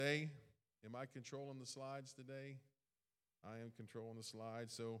Am I controlling the slides today? I am controlling the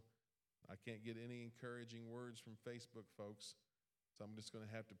slides, so I can't get any encouraging words from Facebook folks. So I'm just going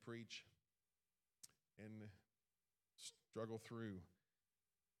to have to preach and struggle through.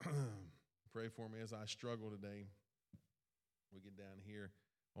 Pray for me as I struggle today. We get down here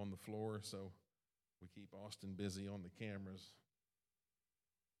on the floor, so we keep Austin busy on the cameras.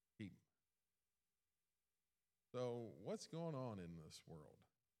 So what's going on in this world?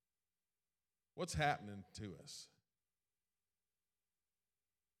 What's happening to us?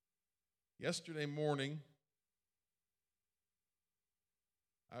 Yesterday morning,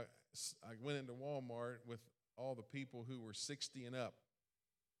 I went into Walmart with all the people who were 60 and up.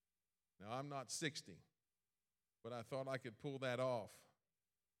 Now, I'm not 60, but I thought I could pull that off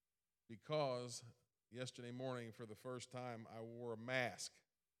because yesterday morning, for the first time, I wore a mask.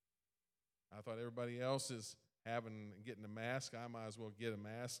 I thought everybody else is getting a mask. I might as well get a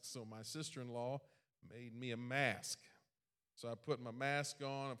mask. So my sister-in-law made me a mask. So I put my mask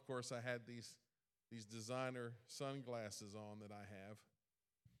on. Of course, I had these designer sunglasses on that I have,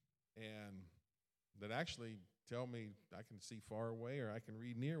 and that actually tell me I can see far away or I can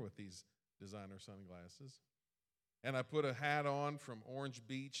read near with these designer sunglasses. And I put a hat on from Orange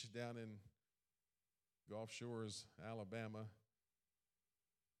Beach down in Gulf Shores, Alabama.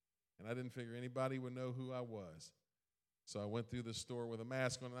 And I didn't figure anybody would know who I was. So I went through the store with a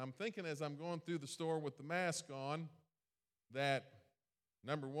mask on. And I'm thinking as I'm going through the store with the mask on that,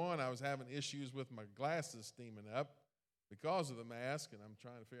 number one, I was having issues with my glasses steaming up because of the mask, and I'm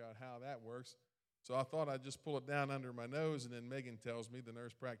trying to figure out how that works. So I thought I'd just pull it down under my nose, and then Megan tells me, the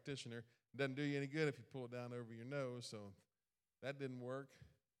nurse practitioner, it doesn't do you any good if you pull it down over your nose, so that didn't work.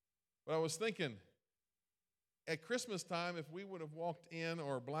 But I was thinking, at Christmas time, if we would have walked in,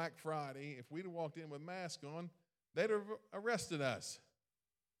 or Black Friday, if we'd have walked in with masks on, they'd have arrested us.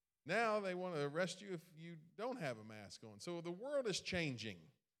 Now they want to arrest you if you don't have a mask on. So the world is changing.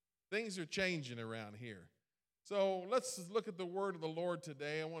 Things are changing around here. So let's look at the word of the Lord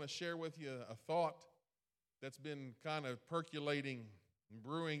today. I want to share with you a thought that's been kind of percolating and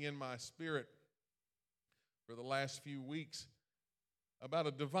brewing in my spirit for the last few weeks about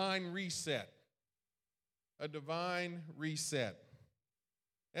a divine reset. A divine reset.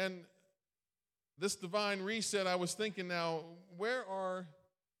 And this divine reset, I was thinking now, where are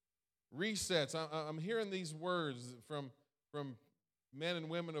resets? I'm hearing these words from men and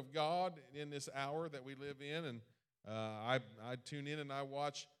women of God in this hour that we live in, and I tune in and I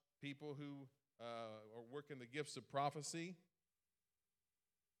watch people who are working the gifts of prophecy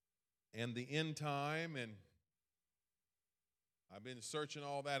and the end time, and I've been searching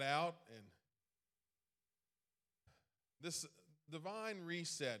all that out, and this divine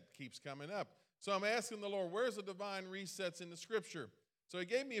reset keeps coming up. So I'm asking the Lord, where's the divine resets in the Scripture? So He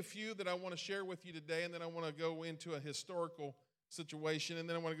gave me a few that I want to share with you today, and then I want to go into a historical situation, and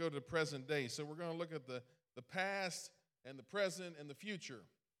then I want to go to the present day. So we're going to look at the past and the present and the future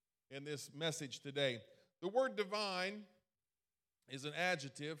in this message today. The word divine is an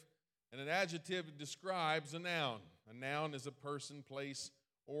adjective, and an adjective describes a noun. A noun is a person, place,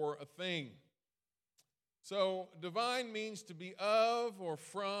 or a thing. So divine means to be of or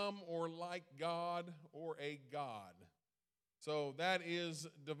from or like God or a God. So that is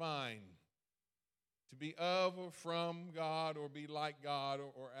divine. To be of or from God or be like God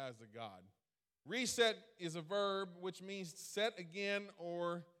or as a God. Reset is a verb which means set again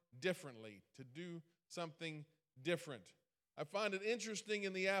or differently, to do something different. I find it interesting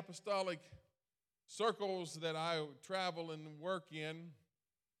in the apostolic circles that I travel and work in.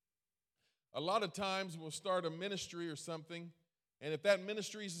 A lot of times we'll start a ministry or something, and if that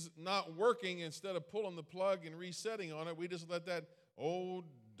ministry is not working, instead of pulling the plug and resetting on it, we just let that old,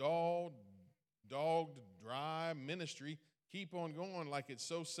 dogged, dry ministry keep on going like it's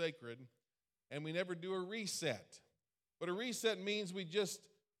so sacred, and we never do a reset. But a reset means we just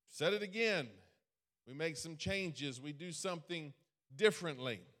set it again. We make some changes. We do something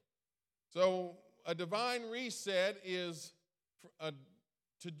differently. So a divine reset is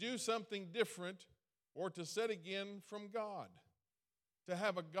to do something different or to set again from God, to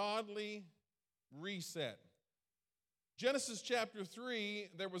have a godly reset. Genesis chapter 3,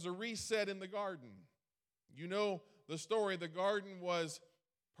 there was a reset in the garden. You know the story. The garden was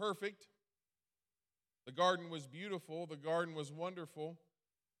perfect. The garden was beautiful. The garden was wonderful.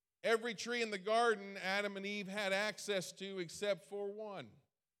 Every tree in the garden Adam and Eve had access to except for one,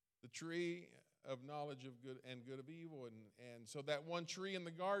 the tree of knowledge of good and good of evil. And so that one tree in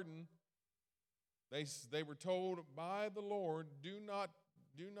the garden, they were told by the Lord, do not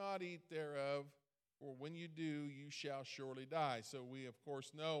eat thereof, for when you do, you shall surely die. So we, of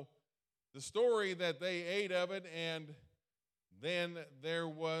course, know the story that they ate of it, and then there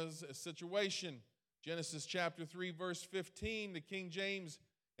was a situation. Genesis chapter 3, verse 15, the King James,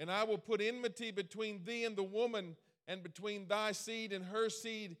 "And I will put enmity between thee and the woman, and between thy seed and her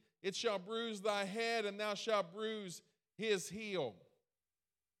seed. It shall bruise thy head, and thou shalt bruise his heel."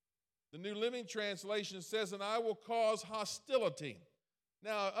 The New Living Translation says, "And I will cause hostility."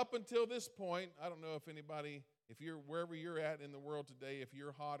 Now, up until this point, I don't know if anybody, if you're wherever you're at in the world today, if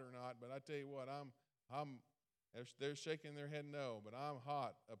you're hot or not, but I tell you what, they're shaking their head no, but I'm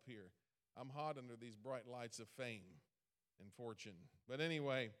hot up here. I'm hot under these bright lights of fame and fortune. But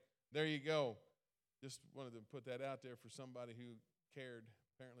anyway, there you go. Just wanted to put that out there for somebody who cared.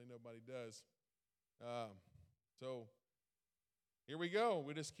 Apparently nobody does. So here we go.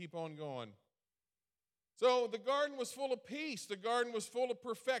 We just keep on going. So the garden was full of peace. The garden was full of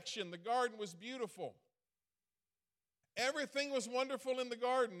perfection. The garden was beautiful. Everything was wonderful in the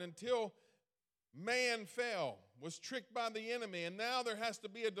garden until man fell, was tricked by the enemy, and now there has to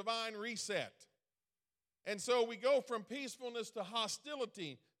be a divine reset. And so we go from peacefulness to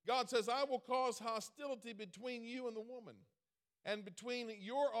hostility. God says, "I will cause hostility between you and the woman, and between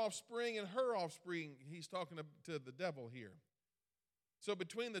your offspring and her offspring." He's talking to the devil here. So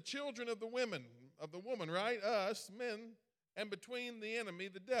between the children of the woman, right, us, men, and between the enemy,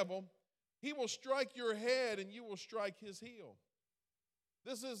 the devil, he will strike your head and you will strike his heel.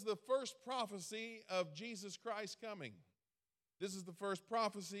 This is the first prophecy of Jesus Christ coming. This is the first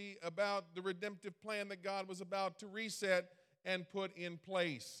prophecy about the redemptive plan that God was about to reset and put in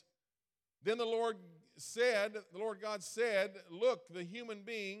place. Then the Lord God said, "Look, the human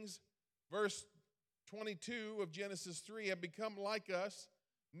beings," verse 22 of Genesis 3, "have become like us,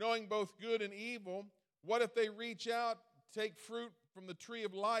 knowing both good and evil. What if they reach out, take fruit from the tree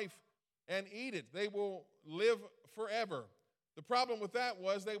of life, and eat it? They will live forever." The problem with that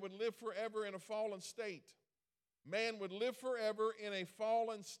was they would live forever in a fallen state. Man would live forever in a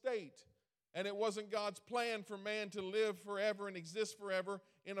fallen state. And it wasn't God's plan for man to live forever and exist forever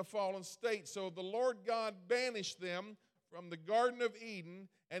in a fallen state. So the Lord God banished them from the Garden of Eden,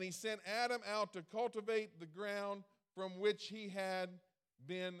 and he sent Adam out to cultivate the ground from which he had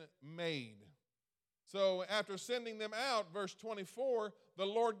been made. So after sending them out, verse 24, the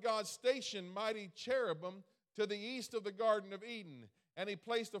Lord God stationed mighty cherubim to the east of the Garden of Eden, and he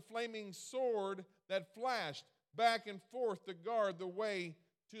placed a flaming sword that flashed back and forth to guard the way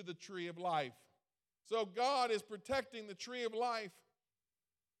to the tree of life. So God is protecting the tree of life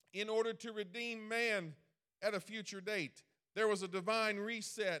in order to redeem man at a future date. There was a divine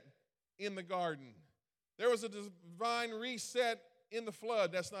reset in the garden. There was a divine reset in the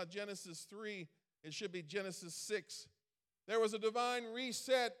flood. That's not Genesis 3. It should be Genesis 6. There was a divine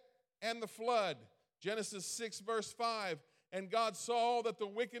reset and the flood. Genesis 6, verse 5. "And God saw that the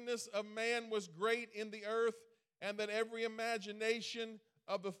wickedness of man was great in the earth, and that every imagination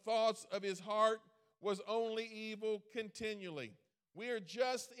of the thoughts of his heart was only evil continually." We are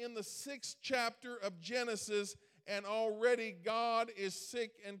just in the 6th chapter of Genesis, and already God is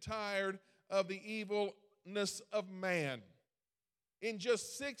sick and tired of the evilness of man. In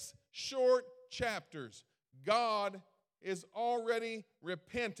just 6 short chapters, God is already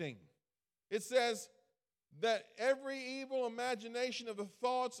repenting. It says that every evil imagination of the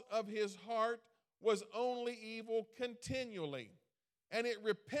thoughts of his heart was only evil continually. And it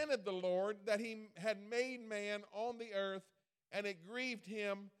repented the Lord that he had made man on the earth, and it grieved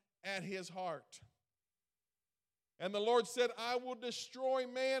him at his heart. And the Lord said, "I will destroy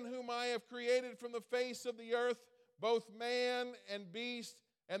man whom I have created from the face of the earth, both man and beast,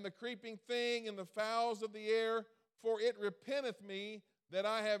 and the creeping thing and the fowls of the air, for it repenteth me that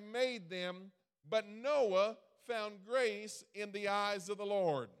I have made them." But Noah found grace in the eyes of the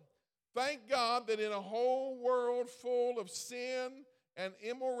Lord. Thank God that in a whole world full of sin and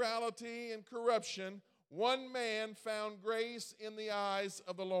immorality and corruption, one man found grace in the eyes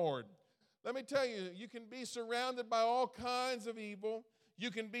of the Lord. Let me tell you, you can be surrounded by all kinds of evil.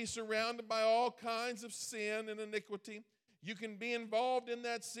 You can be surrounded by all kinds of sin and iniquity. You can be involved in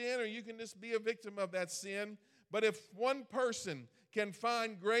that sin, or you can just be a victim of that sin. But if one person can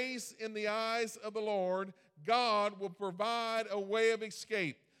find grace in the eyes of the Lord, God will provide a way of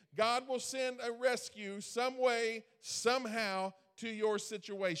escape. God will send a rescue some way, somehow, to your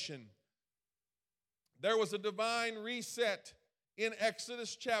situation. There was a divine reset in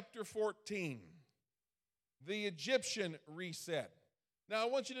Exodus chapter 14, the Egyptian reset. Now, I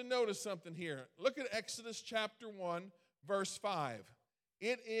want you to notice something here. Look at Exodus chapter 1, verse 5.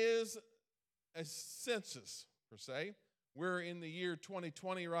 It is a census, per se. We're in the year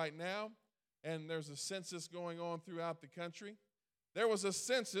 2020 right now, and there's a census going on throughout the country. There was a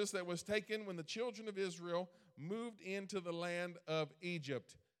census that was taken when the children of Israel moved into the land of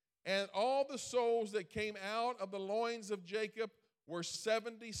Egypt. And all the souls that came out of the loins of Jacob were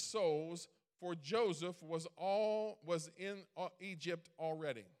 70 souls, for Joseph was in Egypt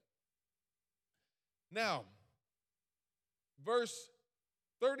already. Now, verse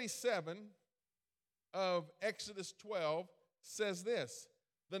 37 of Exodus 12 says this: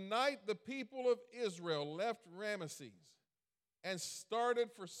 the night the people of Israel left Ramesses and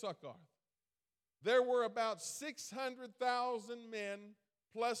started for Succoth, there were about 600,000 men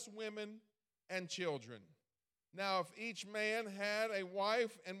plus women and children. Now, if each man had a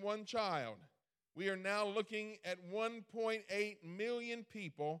wife and one child, we are now looking at 1.8 million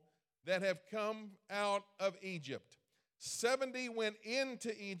people that have come out of Egypt. 70 went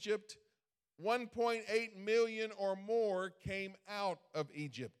into Egypt. 1.8 million or more came out of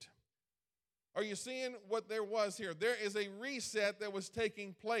Egypt. Are you seeing what there was here? There is a reset that was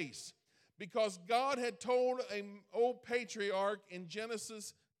taking place because God had told an old patriarch in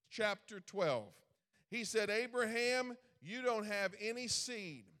Genesis chapter 12. He said, Abraham, you don't have any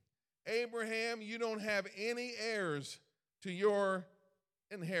seed. Abraham, you don't have any heirs to your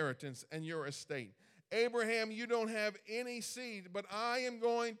inheritance and your estate. Abraham, you don't have any seed, but I am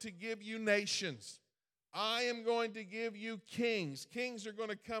going to give you nations. I am going to give you kings. Kings are going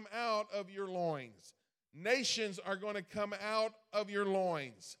to come out of your loins. Nations are going to come out of your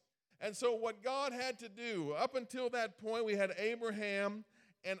loins. And so what God had to do, up until that point, we had Abraham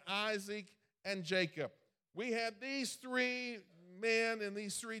and Isaac and Jacob. We had these three men and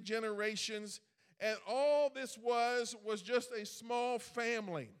these three generations, and all this was just a small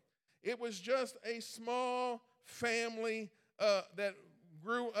family. It was just a small family that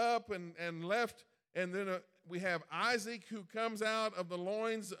grew up and left. And then we have Isaac, who comes out of the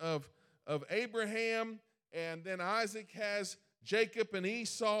loins of Abraham. And then Isaac has Jacob and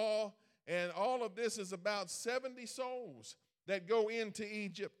Esau. And all of this is about 70 souls that go into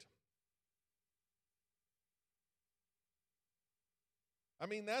Egypt. I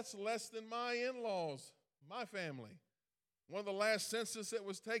mean, that's less than my in-laws, my family. One of the last census that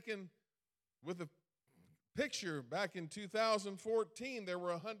was taken with a picture back in 2014, there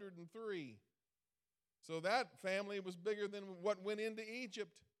were 103. So that family was bigger than what went into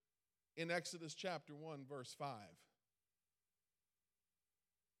Egypt in Exodus chapter 1, verse 5.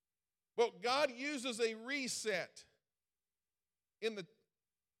 But God uses a reset in the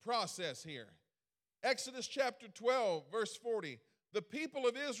process here. Exodus chapter 12, verse 40. The people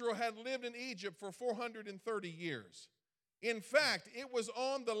of Israel had lived in Egypt for 430 years. In fact, it was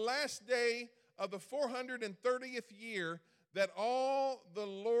on the last day of the 430th year that all the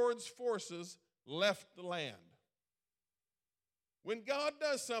Lord's forces left the land. When God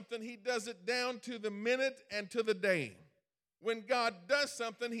does something, he does it down to the minute and to the day. When God does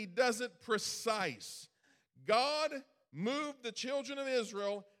something, he does it precise. God moved the children of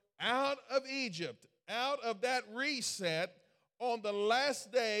Israel out of Egypt, out of that reset, on the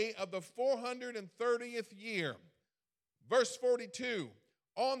last day of the 430th year. Verse 42,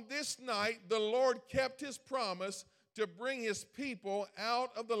 on this night the Lord kept his promise to bring his people out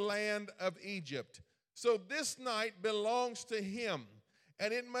of the land of Egypt. So this night belongs to him,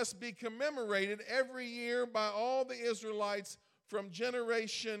 and it must be commemorated every year by all the Israelites from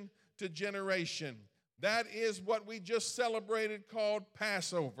generation to generation. That is what we just celebrated called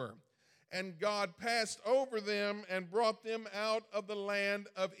Passover. And God passed over them and brought them out of the land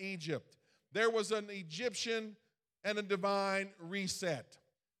of Egypt. There was an Egyptian and a divine reset.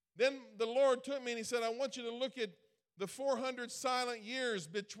 Then the Lord took me and he said, I want you to look at the 400 silent years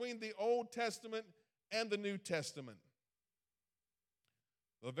between the Old Testament and the New Testament.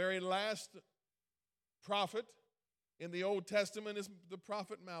 The very last prophet in the Old Testament is the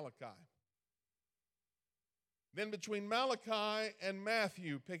prophet Malachi. Then between Malachi and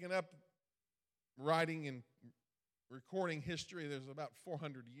Matthew, picking up writing and recording history, there's about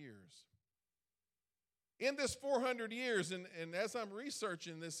 400 years. In this 400 years, and as I'm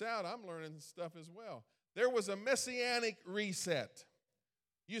researching this out, I'm learning stuff as well. There was a messianic reset.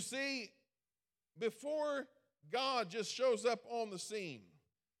 You see, before God just shows up on the scene,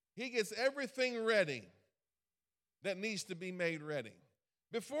 he gets everything ready that needs to be made ready.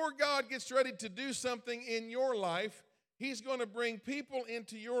 Before God gets ready to do something in your life, he's going to bring people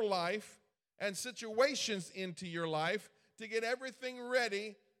into your life and situations into your life to get everything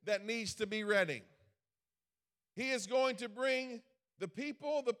ready that needs to be ready. He is going to bring the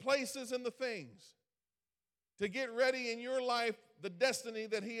people, the places, and the things to get ready in your life the destiny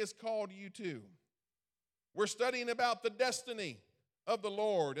that he has called you to. We're studying about the destiny of the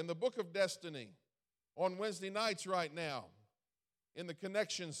Lord in the book of Destiny on Wednesday nights right now. in the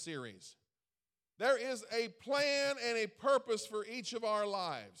Connection series. There is a plan and a purpose for each of our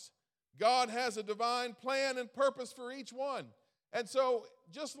lives. God has a divine plan and purpose for each one. And so,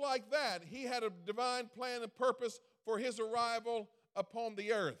 just like that, he had a divine plan and purpose for his arrival upon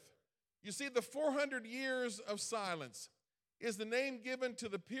the earth. You see, the 400 years of silence is the name given to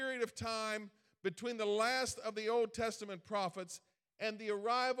the period of time between the last of the Old Testament prophets and the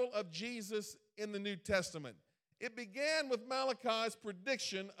arrival of Jesus in the New Testament. It began with Malachi's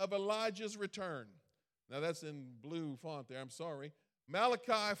prediction of Elijah's return. Now, that's in blue font there, I'm sorry.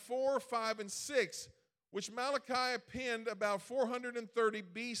 Malachi 4, 5, and 6, which Malachi penned about 430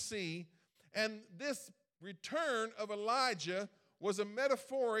 BC, and this return of Elijah was a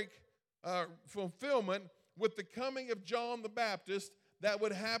metaphoric fulfillment with the coming of John the Baptist that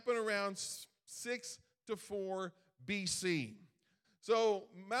would happen around 6 to 4 BC. So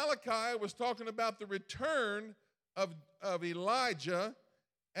Malachi was talking about the return of Elijah,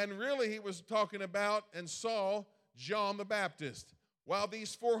 and really he was talking about and saw John the Baptist. While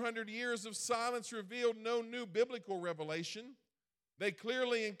these 400 years of silence revealed no new biblical revelation, they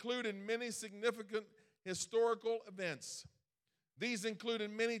clearly included many significant historical events. These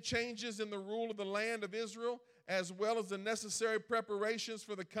included many changes in the rule of the land of Israel, as well as the necessary preparations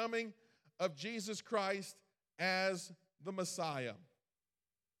for the coming of Jesus Christ as the Messiah.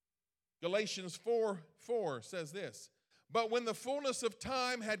 Galatians 4:4 says this, "But when the fullness of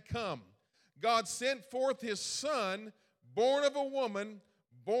time had come, God sent forth his Son, born of a woman,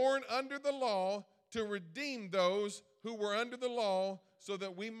 born under the law, to redeem those who were under the law, so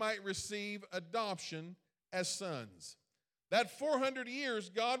that we might receive adoption as sons." That 400 years,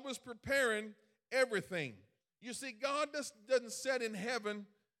 God was preparing everything. You see, God doesn't sit in heaven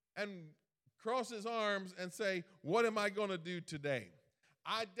and cross his arms and say, "What am I going to do today?"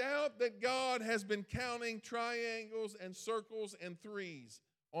 I doubt that God has been counting triangles and circles and threes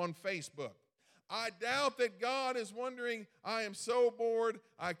on Facebook. I doubt that God is wondering, "I am so bored,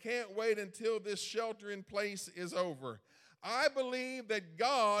 I can't wait until this shelter in place is over." I believe that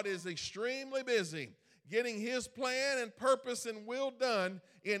God is extremely busy getting his plan and purpose and will done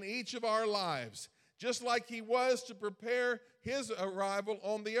in each of our lives, just like he was to prepare his arrival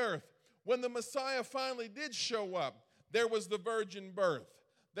on the earth. When the Messiah finally did show up, there was the virgin birth.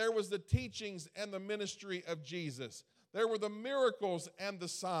 There was the teachings and the ministry of Jesus. There were the miracles and the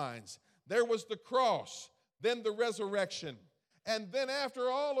signs. There was the cross, then the resurrection. And then after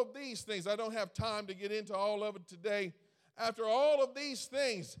all of these things, I don't have time to get into all of it today. After all of these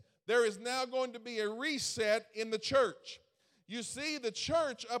things, there is now going to be a reset in the church. You see, the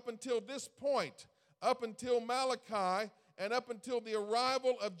church up until this point, up until Malachi and up until the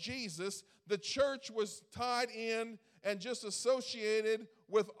arrival of Jesus, the church was tied in and just associated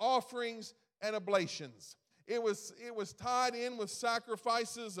with offerings and oblations. It was tied in with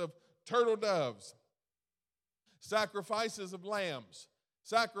sacrifices of turtle doves, sacrifices of lambs,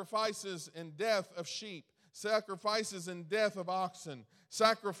 sacrifices and death of sheep, sacrifices and death of oxen,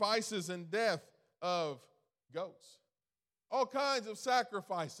 sacrifices and death of goats. All kinds of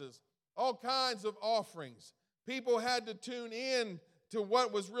sacrifices, all kinds of offerings. People had to tune in to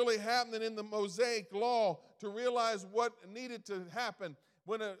what was really happening in the Mosaic law to realize what needed to happen.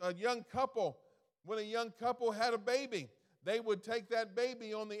 When a young couple had a baby, they would take that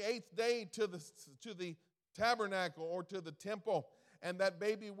baby on the 8th day to the tabernacle or to the temple, and that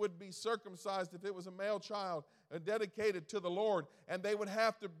baby would be circumcised if it was a male child and dedicated to the Lord. And they would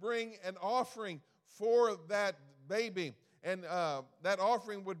have to bring an offering for that baby. And that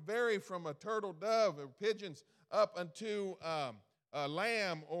offering would vary from a turtle dove or pigeons up unto a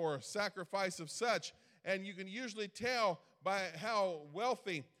lamb or a sacrifice of such. And you can usually tell by how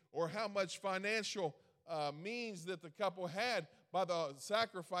wealthy or how much financial means that the couple had by the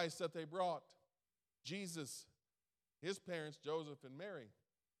sacrifice that they brought. Jesus, his parents, Joseph and Mary,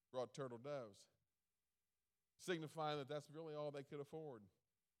 brought turtle doves, signifying that that's really all they could afford.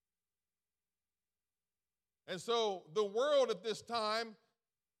 And so the world at this time,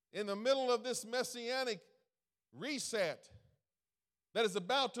 in the middle of this messianic reset that is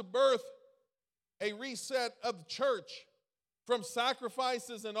about to birth a reset of the church from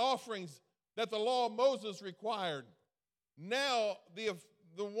sacrifices and offerings that the law of Moses required. Now the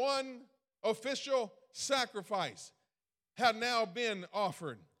one official sacrifice had now been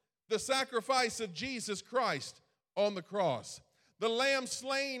offered. The sacrifice of Jesus Christ on the cross. The lamb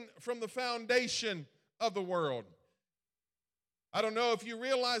slain from the foundation of the world. I don't know if you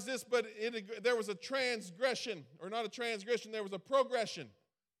realize this, but there was a transgression, or not a transgression, there was a progression.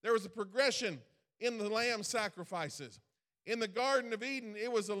 There was a progression in the lamb sacrifices. In the Garden of Eden,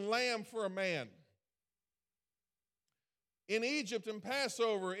 it was a lamb for a man. In Egypt and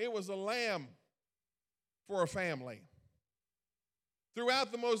Passover, it was a lamb for a family.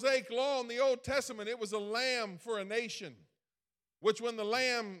 Throughout the Mosaic Law in the Old Testament, it was a lamb for a nation, which when the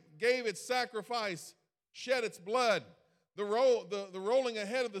lamb gave its sacrifice, shed its blood, the rolling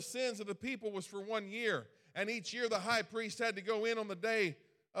ahead of the sins of the people was for 1 year. And each year the high priest had to go in on the Day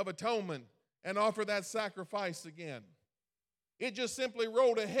of Atonement and offer that sacrifice again. It just simply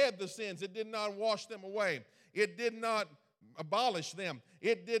rolled ahead the sins. It did not wash them away. It did not abolish them.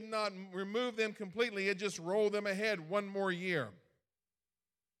 It did not remove them completely. It just rolled them ahead 1 more year.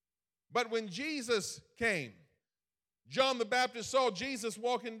 But when Jesus came, John the Baptist saw Jesus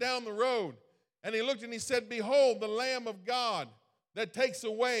walking down the road, and he looked and he said, "Behold, the Lamb of God that takes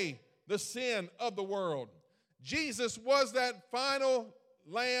away the sin of the world." Jesus was that final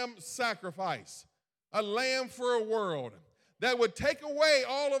lamb sacrifice, a lamb for a world that would take away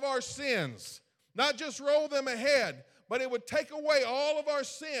all of our sins, not just roll them ahead, but it would take away all of our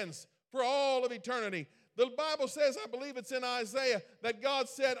sins for all of eternity. The Bible says, I believe it's in Isaiah, that God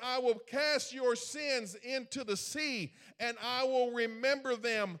said, "I will cast your sins into the sea, and I will remember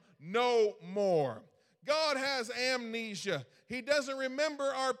them no more." God has amnesia. He doesn't remember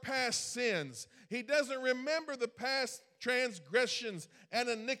our past sins. He doesn't remember the past transgressions and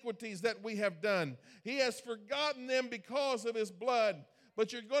iniquities that we have done. He has forgotten them because of his blood.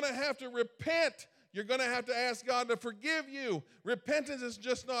 But you're going to have to repent. You're going to have to ask God to forgive you. Repentance is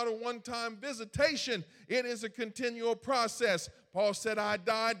just not a one-time visitation. It is a continual process. Paul said, "I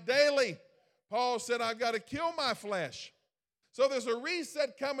die daily." Paul said, "I've got to kill my flesh." So there's a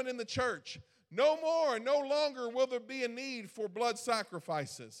reset coming in the church. No longer will there be a need for blood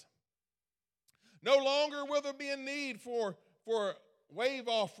sacrifices. No longer will there be a need for wave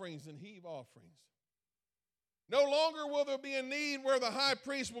offerings and heave offerings. No longer will there be a need where the high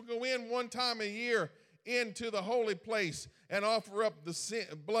priest will go in 1 time a year into the holy place and offer up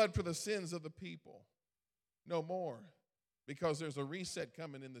the blood for the sins of the people. No more, because there's a reset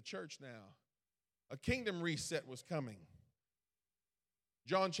coming in the church now. A kingdom reset was coming.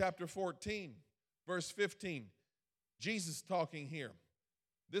 John chapter 14, verse 15. Jesus talking here.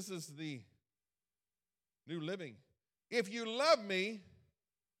 This is the New Living. "If you love me,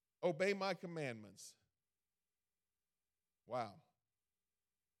 obey my commandments." Wow.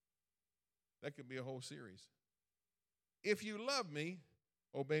 That could be a whole series. "If you love me,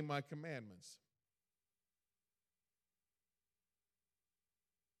 obey my commandments."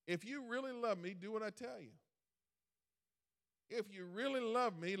 If you really love me, do what I tell you. If you really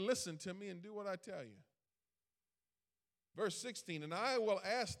love me, listen to me and do what I tell you. Verse 16, "And I will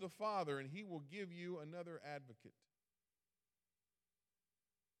ask the Father, and he will give you another advocate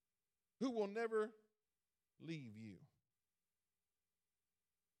who will never leave you."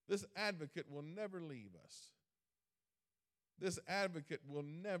 This advocate will never leave us. This advocate will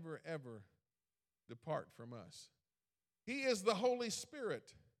never, ever depart from us. He is the Holy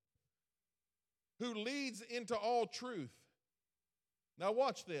Spirit who leads into all truth. Now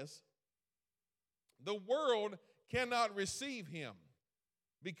watch this. The world cannot receive him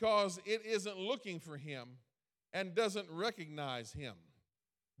because it isn't looking for him and doesn't recognize him.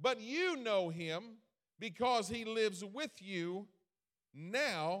 But you know him because he lives with you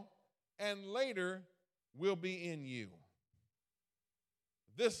now and later will be in you.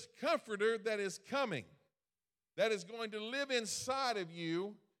 This comforter that is coming, that is going to live inside of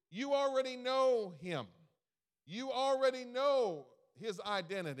you, you already know him. You already know his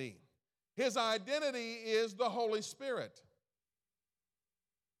identity. His identity is the Holy Spirit,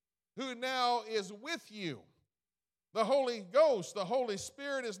 who now is with you. The Holy Ghost, the Holy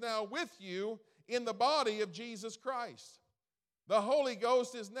Spirit, is now with you in the body of Jesus Christ. The Holy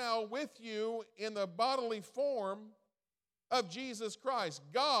Ghost is now with you in the bodily form of Jesus Christ.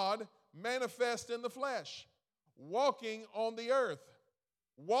 God manifest in the flesh, walking on the earth,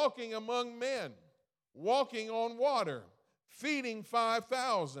 walking among men, walking on water, feeding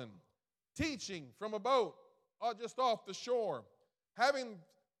 5,000, teaching from a boat just off the shore, having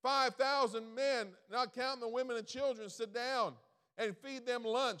 5,000 men, not counting the women and children, sit down and feed them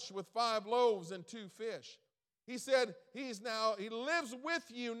lunch with 5 loaves and 2 fish. He said he lives with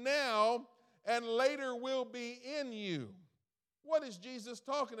you now and later will be in you. What is Jesus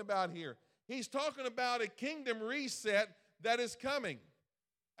talking about here? He's talking about a kingdom reset that is coming.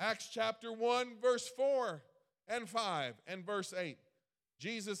 Acts chapter 1, verse 4 and 5 and verse 8.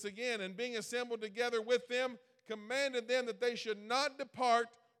 Jesus again, "and being assembled together with them, commanded them that they should not depart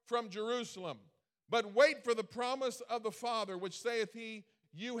from Jerusalem, but wait for the promise of the Father, which saith he,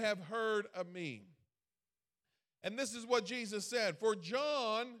 you have heard of me." And this is what Jesus said. For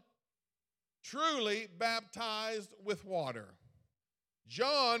John truly baptized with water.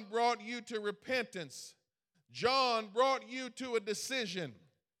 John brought you to repentance. John brought you to a decision,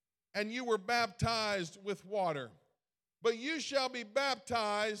 and you were baptized with water. But you shall be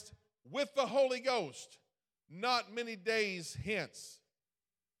baptized with the Holy Ghost not many days hence.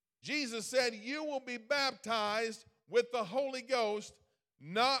 Jesus said, you will be baptized with the Holy Ghost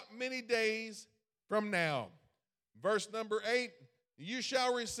not many days from now. Verse number 8, you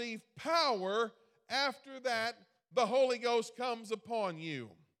shall receive power. After that, the Holy Ghost comes upon you.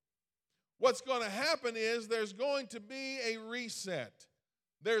 What's going to happen is there's going to be a reset.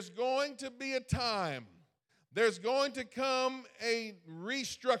 There's going to be a time. There's going to come a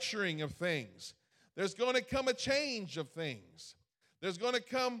restructuring of things. There's going to come a change of things. There's going to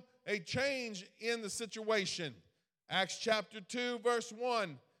come a change in the situation. Acts chapter 2, verse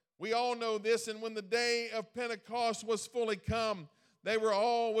 1. We all know this. And when the day of Pentecost was fully come, they were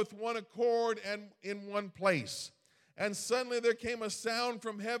all with one accord and in one place. And suddenly there came a sound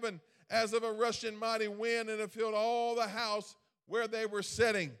from heaven as of a rushing mighty wind, and it filled all the house where they were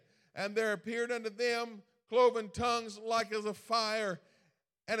sitting. And there appeared unto them cloven tongues like as a fire,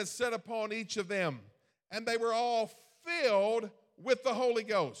 and it set upon each of them. And they were all filled with the Holy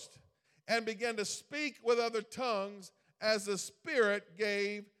Ghost, and began to speak with other tongues as the Spirit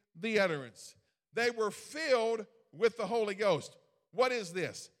gave the utterance. They were filled with the Holy Ghost. What is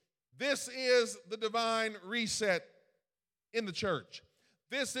this? This is the divine reset in the church.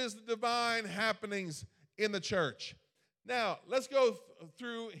 This is the divine happenings in the church. Now, let's go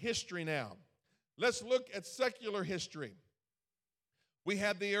through history now. Let's look at secular history. We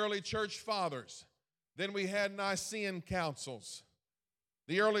had the early church fathers. Then we had Nicene councils.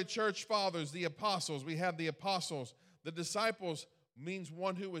 The early church fathers, the apostles. We have the apostles. The disciples means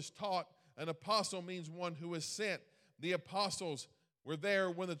one who is taught. An apostle means one who is sent. The apostles were there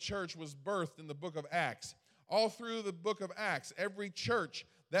when the church was birthed in the book of Acts. All through the book of Acts, every church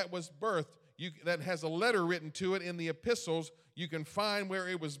that was birthed, that has a letter written to it in the epistles, you can find where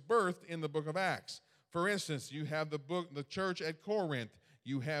it was birthed in the book of Acts. For instance, you have the church at Corinth.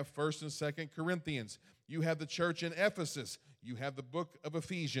 You have 1st and 2nd Corinthians. You have the church in Ephesus. You have the book of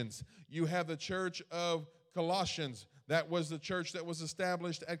Ephesians. You have the church of Colossians. That was the church that was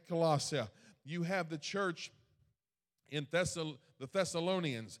established at Colossae. You have the church in the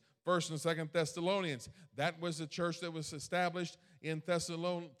Thessalonians, 1st and 2nd Thessalonians. That was the church that was established in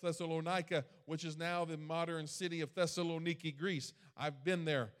Thessalonica, which is now the modern city of Thessaloniki, Greece. I've been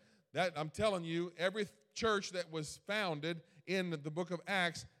there. I'm telling you, every church that was founded in the book of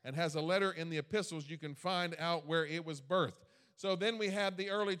Acts and has a letter in the epistles, you can find out where it was birthed. So then we have the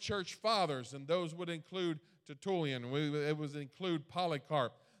early church fathers, and those would include Tertullian. It would include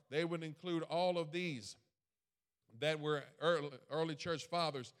Polycarp. They would include all of these that were early church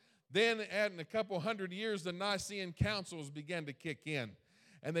fathers. Then, in a couple hundred years, the Nicene councils began to kick in,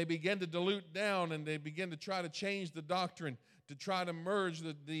 and they began to dilute down, and they began to try to change the doctrine to try to merge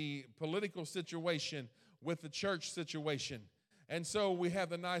the political situation with the church situation. And so we have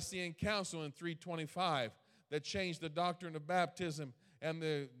the Nicene Council in 325 that changed the doctrine of baptism and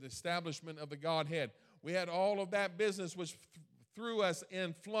the establishment of the Godhead. We had all of that business which threw us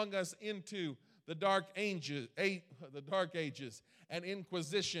and flung us into the dark ages and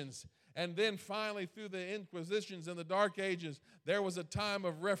inquisitions. And then finally, through the inquisitions and the dark ages, there was a time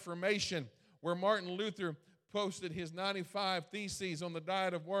of Reformation where Martin Luther posted his 95 Theses on the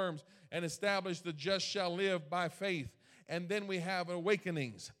diet of worms and established the just shall live by faith. And then we have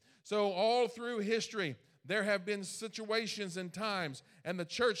awakenings. So all through history, there have been situations and times, and the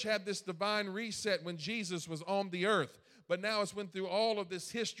church had this divine reset when Jesus was on the earth. But now it's went through all of this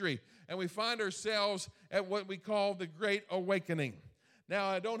history, and we find ourselves at what we call the Great Awakening. Now,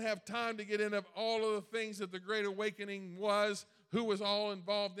 I don't have time to get into all of the things that the Great Awakening was, who was all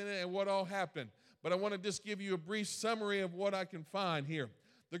involved in it, and what all happened. But I want to just give you a brief summary of what I can find here.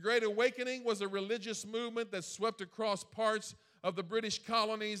 The Great Awakening was a religious movement that swept across parts of the British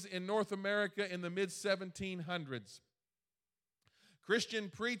colonies in North America in the mid-1700s. Christian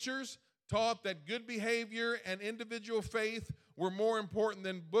preachers taught that good behavior and individual faith were more important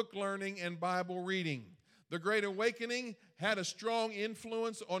than book learning and Bible reading. The Great Awakening had a strong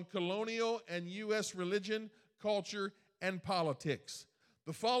influence on colonial and U.S. religion, culture, and politics.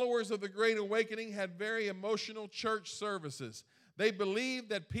 The followers of the Great Awakening had very emotional church services. They believed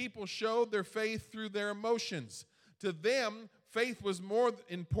that people showed their faith through their emotions. To them, faith was more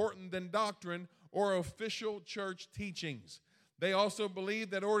important than doctrine or official church teachings. They also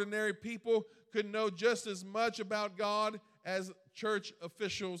believed that ordinary people could know just as much about God as church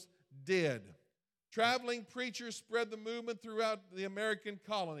officials did. Traveling preachers spread the movement throughout the American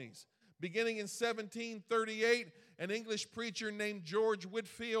colonies. Beginning in 1738, an English preacher named George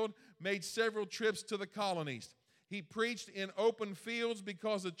Whitefield made several trips to the colonies. He preached in open fields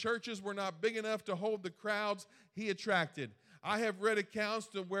because the churches were not big enough to hold the crowds he attracted. I have read accounts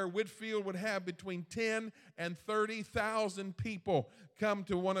to where Whitefield would have between 10 and 30,000 people come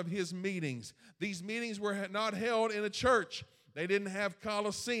to one of his meetings. These meetings were not held in a church. They didn't have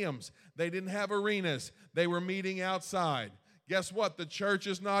coliseums. They didn't have arenas. They were meeting outside. Guess what? The church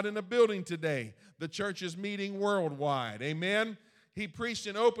is not in a building today. The church is meeting worldwide. Amen? He preached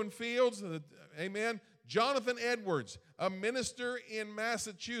in open fields. Amen? Jonathan Edwards, a minister in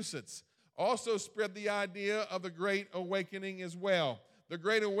Massachusetts, also spread the idea of the Great Awakening as well. The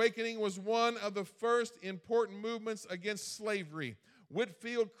Great Awakening was one of the first important movements against slavery.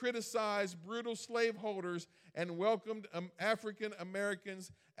 Whitefield criticized brutal slaveholders and welcomed African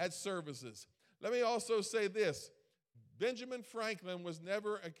Americans at services. Let me also say this. Benjamin Franklin was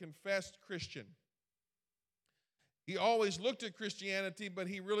never a confessed Christian. He always looked at Christianity, but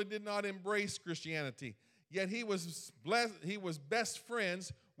he really did not embrace Christianity. Yet he was best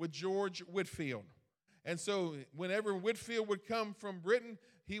friends with George Whitefield. And so whenever Whitefield would come from Britain,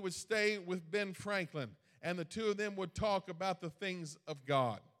 he would stay with Ben Franklin, and the two of them would talk about the things of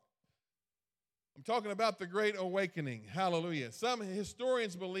God. I'm talking about the Great Awakening. Hallelujah. Some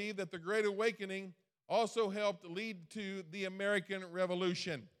historians believe that the Great Awakening also helped lead to the American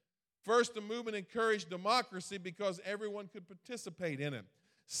Revolution. First, the movement encouraged democracy because everyone could participate in it.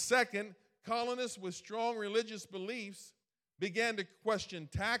 Second, colonists with strong religious beliefs began to question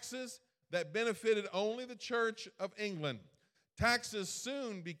taxes that benefited only the Church of England. Taxes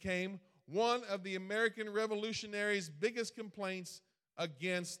soon became one of the American revolutionaries' biggest complaints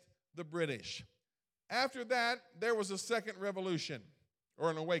against the British. After that, there was a second revolution,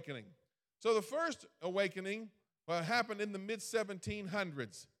 or an awakening. So the first awakening happened in the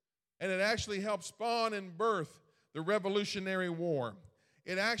mid-1700s, and it actually helped spawn and birth the Revolutionary War.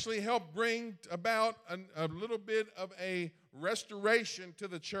 It actually helped bring about a little bit of a restoration to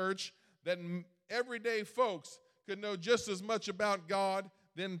the church that everyday folks could know just as much about God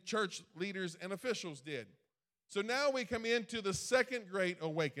than church leaders and officials did. So now we come into the Second Great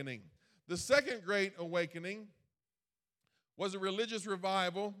Awakening. The Second Great Awakening was a religious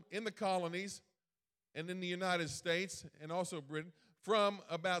revival in the colonies and in the United States and also Britain from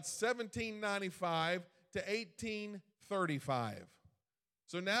about 1795 to 1835.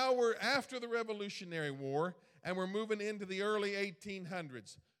 So now we're after the Revolutionary War, and we're moving into the early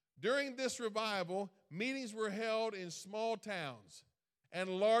 1800s. During this revival, meetings were held in small towns and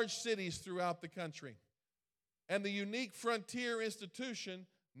large cities throughout the country. And the unique frontier institution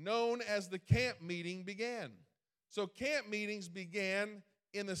known as the camp meeting began. So camp meetings began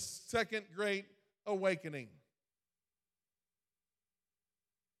in the Second Great Awakening.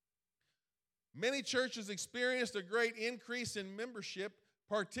 Many churches experienced a great increase in membership,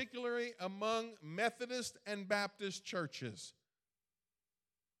 particularly among Methodist and Baptist churches.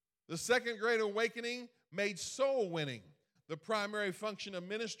 The Second Great Awakening made soul winning the primary function of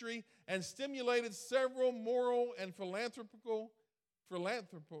ministry and stimulated several moral and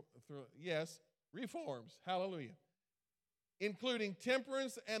reforms, hallelujah, including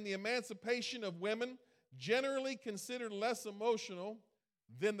temperance and the emancipation of women, generally considered less emotional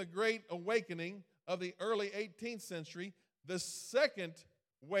than the Great Awakening of the early 18th century. The second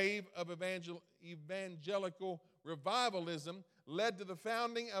wave of evangelical revivalism led to the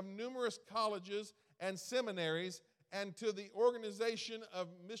founding of numerous colleges and seminaries and to the organization of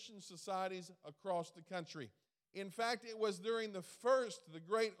mission societies across the country. In fact, it was during the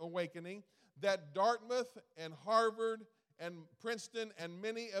Great Awakening, that Dartmouth and Harvard and Princeton and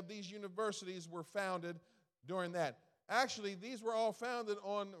many of these universities were founded during that. Actually, these were all founded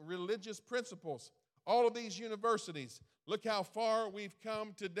on religious principles. All of these universities. Look how far we've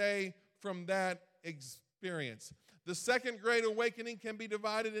come today from that experience. The Second Great Awakening can be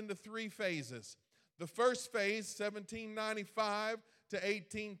divided into three phases. The first phase, 1795 to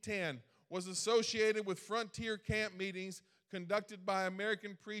 1810, was associated with frontier camp meetings conducted by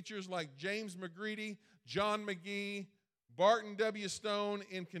American preachers like James McGready, John McGee, Barton W. Stone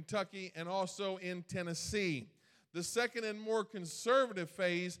in Kentucky, and also in Tennessee. The second and more conservative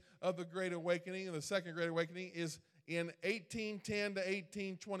phase of the Great Awakening, the Second Great Awakening, is in 1810 to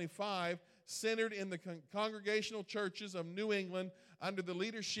 1825, centered in the congregational churches of New England under the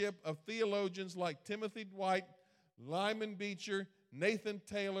leadership of theologians like Timothy Dwight, Lyman Beecher, Nathan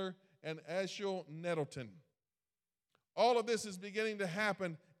Taylor, and Ashiel Nettleton. All of this is beginning to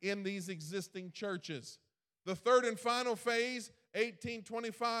happen in these existing churches. The third and final phase,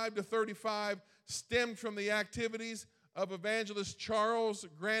 1825 to 35, stemmed from the activities of evangelist Charles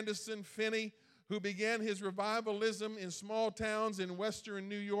Grandison Finney, who began his revivalism in small towns in western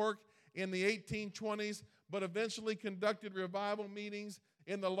New York in the 1820s, but eventually conducted revival meetings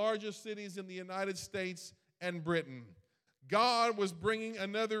in the largest cities in the United States and Britain. God was bringing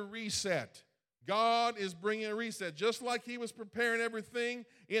another reset. God is bringing a reset. Just like he was preparing everything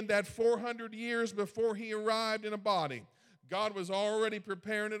in that 400 years before he arrived in a body, God was already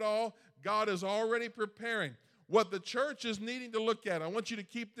preparing it all. God is already preparing. What the church is needing to look at, I want you to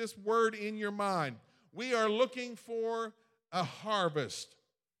keep this word in your mind. We are looking for a harvest.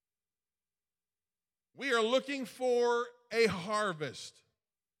 We are looking for a harvest.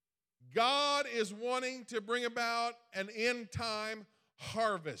 God is wanting to bring about an end-time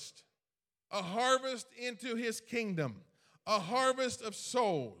harvest, a harvest into his kingdom, a harvest of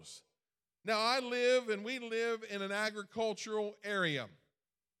souls. Now, we live in an agricultural area.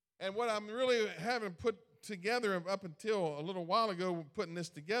 And what I'm really having put together up until a little while ago, putting this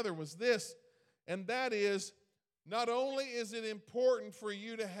together, was this, and that is, not only is it important for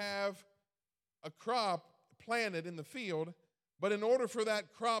you to have a crop planted in the field, but in order for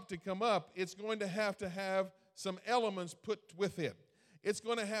that crop to come up, it's going to have some elements put with it. It's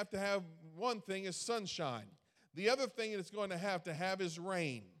going to have one thing is sunshine. The other thing it's going to have is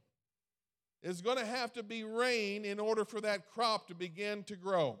rain. It's going to have to be rain in order for that crop to begin to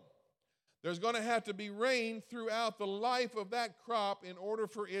grow. There's going to have to be rain throughout the life of that crop in order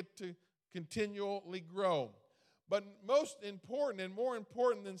for it to continually grow. But most important and more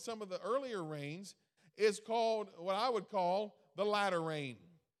important than some of the earlier rains is called what I would call the latter rain.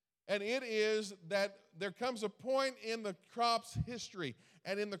 And it is that there comes a point in the crop's history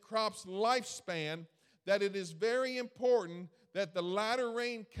and in the crop's lifespan that it is very important that the latter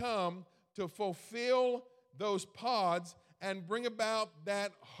rain come to fulfill those pods and bring about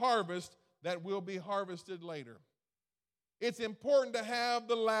that harvest that will be harvested later. It's important to have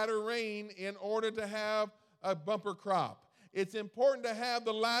the latter rain in order to have a bumper crop. It's important to have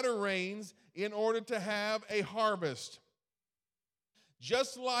the latter rains in order to have a harvest.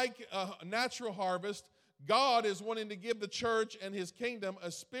 Just like a natural harvest, God is wanting to give the church and his kingdom a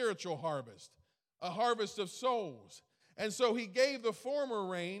spiritual harvest, a harvest of souls. And so he gave the former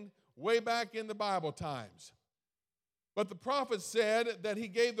rain way back in the Bible times. But the prophet said that he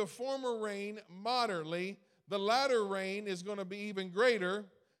gave the former rain moderately. The latter rain is going to be even greater,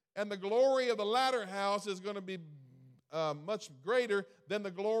 and the glory of the latter house is going to be much greater than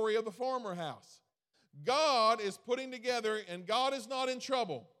the glory of the former house. God is putting together, and God is not in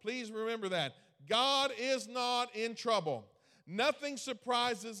trouble. Please remember that. God is not in trouble. Nothing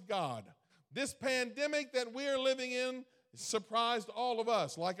surprises God. This pandemic that we are living in surprised all of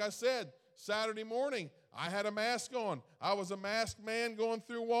us. Like I said, Saturday morning, I had a mask on. I was a masked man going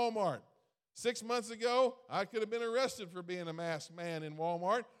through Walmart. 6 months ago, I could have been arrested for being a masked man in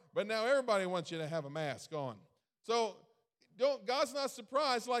Walmart, but now everybody wants you to have a mask on. So God's not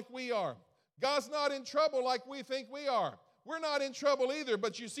surprised like we are. God's not in trouble like we think we are. We're not in trouble either,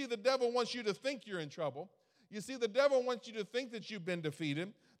 but you see, the devil wants you to think you're in trouble. You see, the devil wants you to think that you've been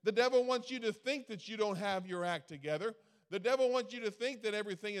defeated. The devil wants you to think that you don't have your act together. The devil wants you to think that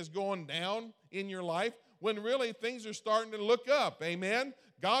everything is going down in your life when really things are starting to look up. Amen?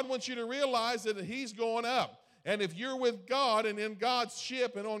 God wants you to realize that he's going up. And if you're with God and in God's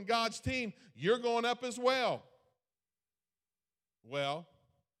ship and on God's team, you're going up as well. Well,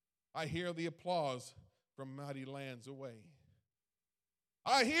 I hear the applause from mighty lands away.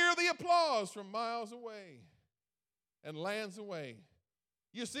 I hear the applause from miles away and lands away.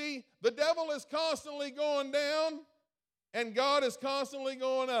 You see, the devil is constantly going down, and God is constantly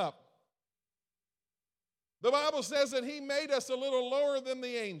going up. The Bible says that he made us a little lower than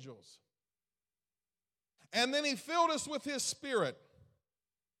the angels. And then he filled us with his Spirit,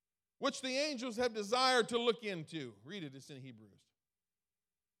 which the angels have desired to look into. Read it, it's in Hebrews.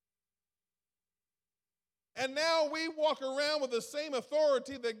 And now we walk around with the same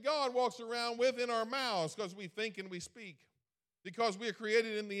authority that God walks around with in our mouths, because we think and we speak, because we are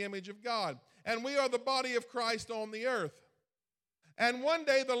created in the image of God. And we are the body of Christ on the earth. And one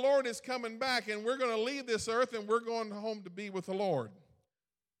day the Lord is coming back, and we're going to leave this earth, and we're going home to be with the Lord.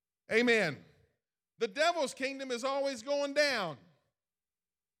 Amen. The devil's kingdom is always going down.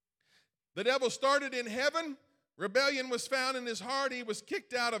 The devil started in heaven. Rebellion was found in his heart. He was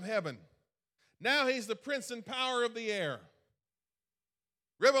kicked out of heaven. Now he's the prince and power of the air.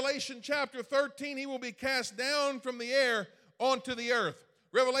 Revelation chapter 13, he will be cast down from the air onto the earth.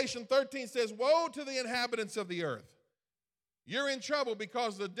 Revelation 13 says, woe to the inhabitants of the earth. You're in trouble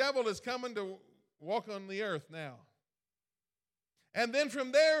because the devil is coming to walk on the earth now. And then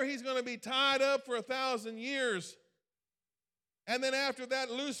from there, he's going to be tied up for 1,000 years And then after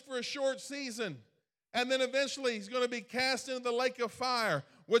that, loose for a short season. And then eventually he's going to be cast into the lake of fire,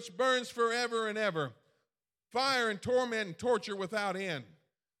 which burns forever and ever. Fire and torment and torture without end.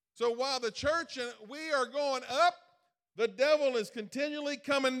 So while the church and we are going up, the devil is continually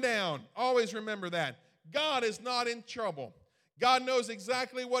coming down. Always remember that. God is not in trouble. God knows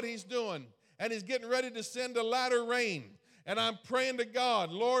exactly what he's doing, and he's getting ready to send a latter rain. And I'm praying to God,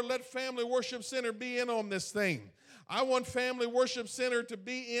 Lord, let Family Worship Center be in on this thing. I want Family Worship Center to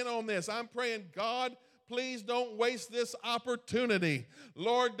be in on this. I'm praying, God, please don't waste this opportunity.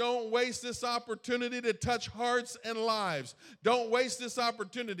 Lord, don't waste this opportunity to touch hearts and lives. Don't waste this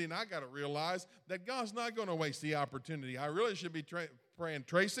opportunity. And I got to realize that God's not going to waste the opportunity. I really should be praying,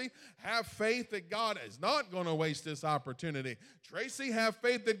 Tracy, have faith that God is not going to waste this opportunity. Tracy, have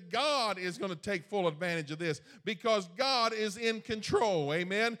faith that God is going to take full advantage of this because God is in control.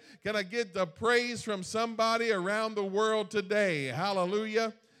 Amen. Can I get the praise from somebody around the world today?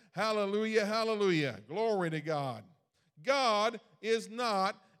 Hallelujah. Hallelujah, hallelujah. Glory to God. God is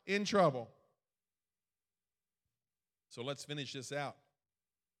not in trouble. So let's finish this out.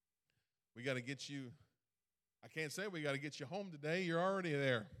 We got to get you, I can't say we got to get you home today. You're already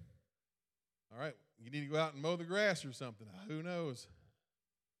there. All right, you need to go out and mow the grass or something. Who knows?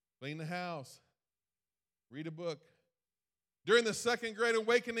 Clean the house. Read a book. During the Second Great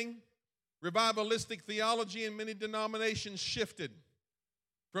Awakening, revivalistic theology in many denominations shifted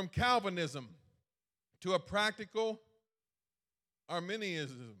from Calvinism to a practical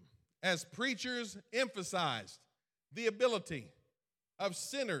Arminianism, as preachers emphasized the ability of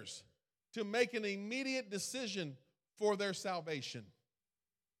sinners to make an immediate decision for their salvation.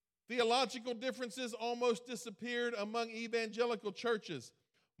 Theological differences almost disappeared among evangelical churches.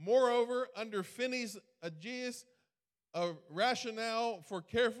 Moreover, under Finney's aegis, a rationale for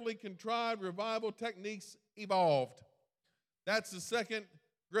carefully contrived revival techniques evolved. That's the Second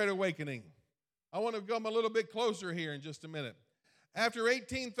Great Awakening. I want to come a little bit closer here in just a minute. After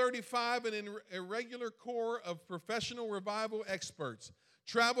 1835, an irregular corps of professional revival experts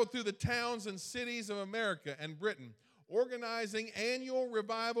traveled through the towns and cities of America and Britain, organizing annual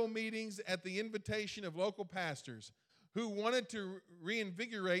revival meetings at the invitation of local pastors who wanted to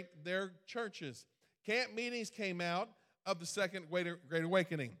reinvigorate their churches. Camp meetings came out of the Second Great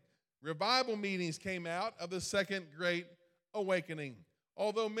Awakening. Revival meetings came out of the Second Great Awakening.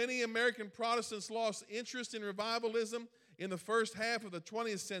 Although many American Protestants lost interest in revivalism in the first half of the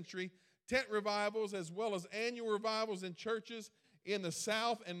 20th century, tent revivals as well as annual revivals in churches in the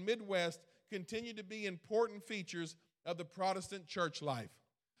South and Midwest continue to be important features of the Protestant church life.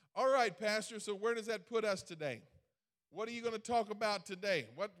 All right, Pastor, so where does that put us today? What are you going to talk about today?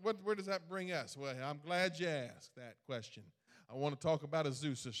 Where does that bring us? Well, I'm glad you asked that question. I want to talk about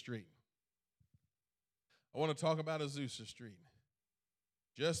Azusa Street. I want to talk about Azusa Street.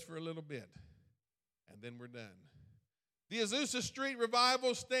 Just for a little bit, and then we're done. The Azusa Street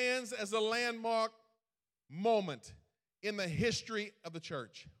Revival stands as a landmark moment in the history of the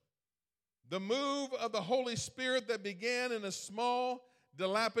church. The move of the Holy Spirit that began in a small,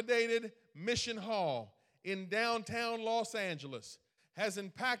 dilapidated mission hall in downtown Los Angeles has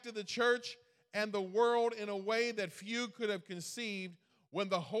impacted the church and the world in a way that few could have conceived when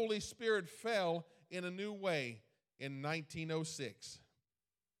the Holy Spirit fell in a new way in 1906.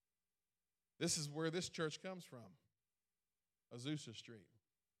 This is where this church comes from, Azusa Street.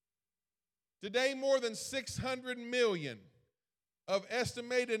 Today, more than 600 million of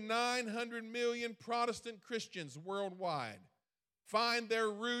estimated 900 million Protestant Christians worldwide find their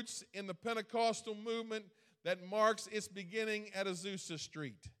roots in the Pentecostal movement that marks its beginning at Azusa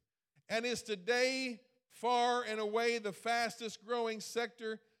Street and is today far and away the fastest growing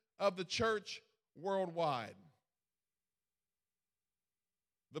sector of the church worldwide.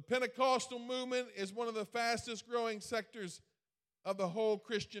 The Pentecostal movement is one of the fastest growing sectors of the whole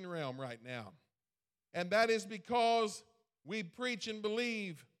Christian realm right now. And that is because we preach and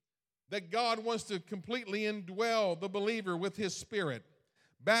believe that God wants to completely indwell the believer with his Spirit,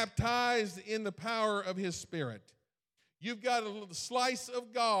 baptized in the power of his Spirit. You've got a little slice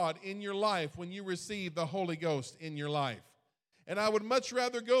of God in your life when you receive the Holy Ghost in your life. And I would much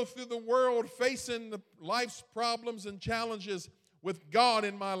rather go through the world facing the life's problems and challenges with God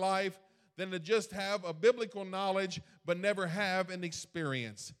in my life than to just have a biblical knowledge but never have an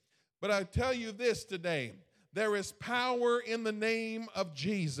experience. But I tell you this today, there is power in the name of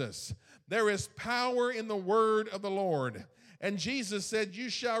Jesus. There is power in the word of the Lord. And Jesus said, you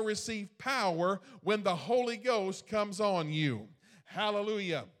shall receive power when the Holy Ghost comes on you.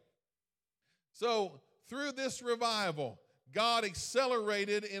 Hallelujah. So through this revival, God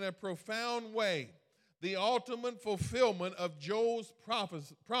accelerated in a profound way the ultimate fulfillment of Joel's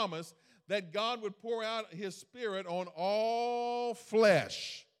promise that God would pour out his Spirit on all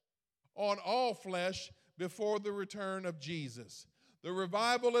flesh before the return of Jesus. The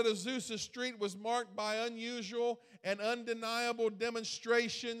revival at Azusa Street was marked by unusual and undeniable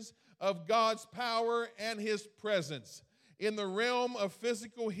demonstrations of God's power and his presence. In the realm of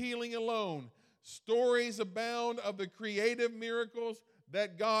physical healing alone, stories abound of the creative miracles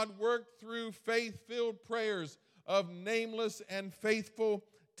that God worked through faith-filled prayers of nameless and faithful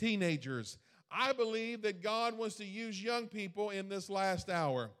teenagers. I believe that God wants to use young people in this last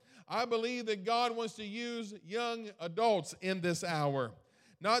hour. I believe that God wants to use young adults in this hour.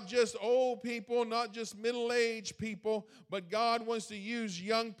 Not just old people, not just middle-aged people, but God wants to use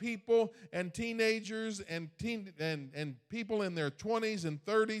young people and teenagers and people in their 20s and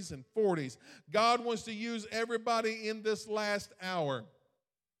 30s and 40s. God wants to use everybody in this last hour.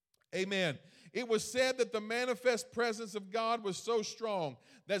 Amen. It was said that the manifest presence of God was so strong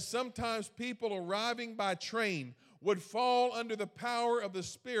that sometimes people arriving by train would fall under the power of the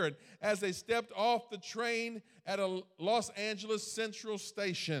Spirit as they stepped off the train at a Los Angeles Central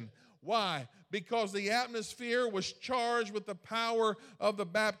station. Why? Because the atmosphere was charged with the power of the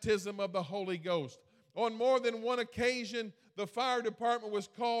baptism of the Holy Ghost. On more than one occasion, the fire department was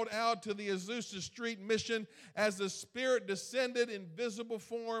called out to the Azusa Street mission as the Spirit descended in visible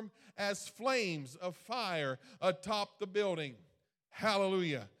form as flames of fire atop the building.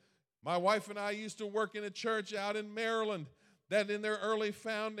 Hallelujah. My wife and I used to work in a church out in Maryland that in their early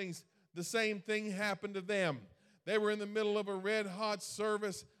foundings, the same thing happened to them. They were in the middle of a red-hot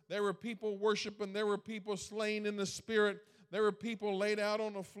service. There were people worshiping. There were people slain in the Spirit. There were people laid out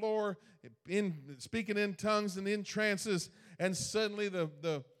on the floor speaking in tongues and in trances. And suddenly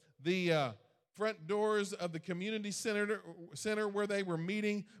the front doors of the community center where they were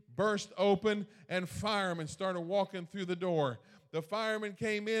meeting burst open, and firemen started walking through the door. The firemen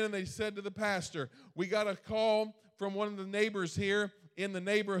came in and they said to the pastor, "We got a call from one of the neighbors here in the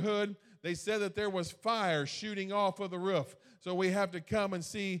neighborhood. They said that there was fire shooting off of the roof, so we have to come and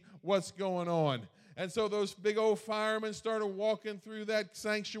see what's going on." And so those big old firemen started walking through that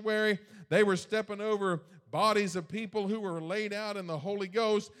sanctuary. They were stepping over bodies of people who were laid out in the Holy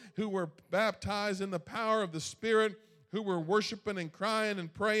Ghost, who were baptized in the power of the Spirit, who were worshiping and crying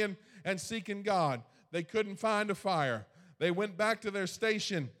and praying and seeking God. They couldn't find a fire. They went back to their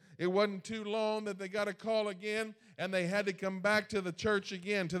station. It wasn't too long that they got a call again, and they had to come back to the church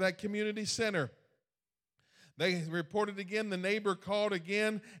again, to that community center. They reported again, the neighbor called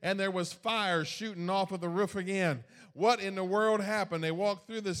again, and there was fire shooting off of the roof again. What in the world happened? They walked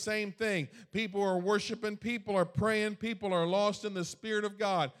through the same thing. People are worshiping, people are praying, people are lost in the Spirit of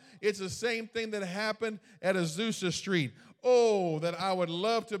God. It's the same thing that happened at Azusa Street. Oh, that I would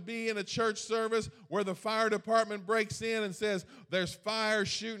love to be in a church service where the fire department breaks in and says, "There's fire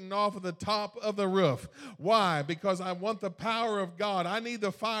shooting off of the top of the roof." Why? Because I want the power of God. I need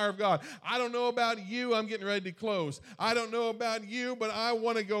the fire of God. I don't know about you. I'm getting ready to close. I don't know about you, but I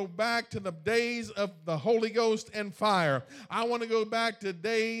want to go back to the days of the Holy Ghost and fire. I want to go back to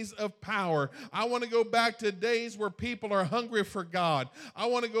days of power. I want to go back to days where people are hungry for God. I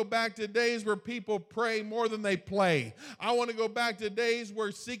want to go back to days where people pray more than they play. I want to go back to days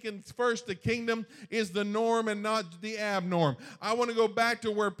where seeking first the kingdom is the norm and not the abnorm. I want to go back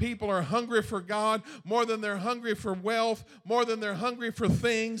to where people are hungry for God more than they're hungry for wealth, more than they're hungry for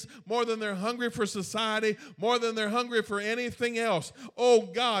things, more than they're hungry for society, more than they're hungry for anything else. Oh,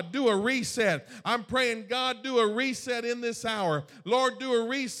 God, do a reset. I'm praying, God, do a reset in this hour. Lord, do a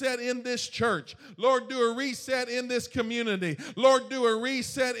reset in this church. Lord, do a reset in this community. Lord, do a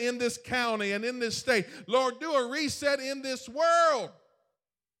reset in this county and in this state. Lord, do a reset in this world.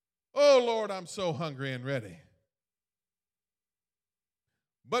 Oh, Lord, I'm so hungry and ready.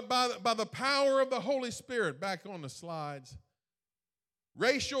 But by the power of the Holy Spirit, back on the slides,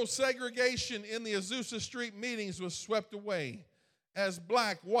 racial segregation in the Azusa Street meetings was swept away as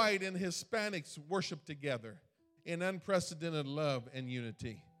black, white, and Hispanics worshiped together in unprecedented love and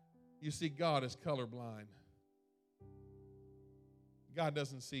unity. You see, God is colorblind. God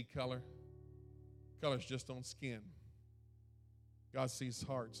doesn't see color. Color's just on skin. God sees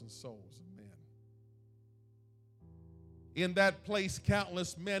hearts and souls of men. In that place,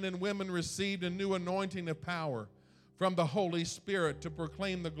 countless men and women received a new anointing of power from the Holy Spirit to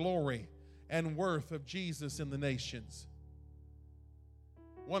proclaim the glory and worth of Jesus in the nations.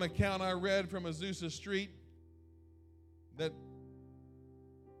 One account I read from Azusa Street that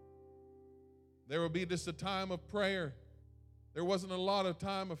there would be just a time of prayer. There wasn't a lot of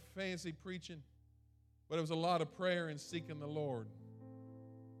time of fancy preaching, but it was a lot of prayer and seeking the Lord.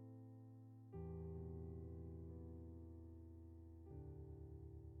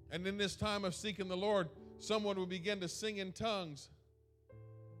 And in this time of seeking the Lord, someone would begin to sing in tongues.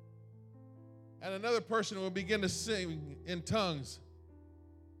 And another person would begin to sing in tongues,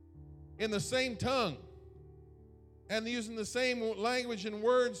 in the same tongue, and using the same language and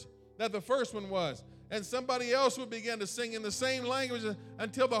words that the first one was. And somebody else would begin to sing in the same language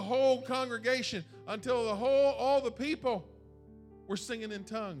until the whole congregation, until all the people were singing in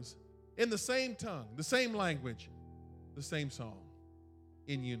tongues, in the same tongue, the same language, the same song,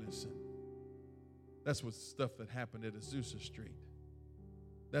 in unison. That's what stuff that happened at Azusa Street.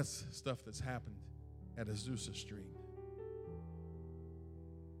 That's stuff that's happened at Azusa Street.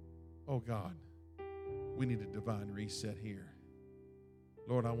 Oh God, we need a divine reset here.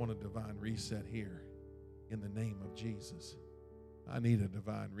 Lord, I want a divine reset here in the name of Jesus. I need a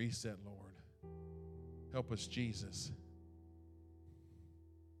divine reset, Lord. Help us, Jesus.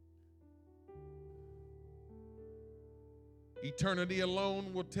 Eternity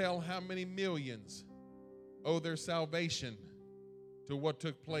alone will tell how many millions owe their salvation to what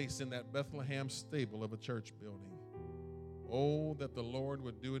took place in that Bethlehem stable of a church building. Oh, that the Lord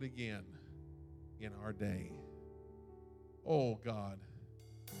would do it again in our day. Oh, God,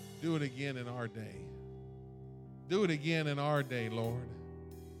 do it again in our day. Do it again in our day, Lord.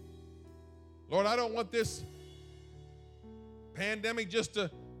 Lord, I don't want this pandemic just to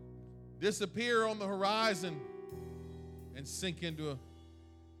disappear on the horizon and sink into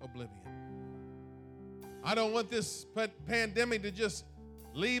oblivion. I don't want this pandemic to just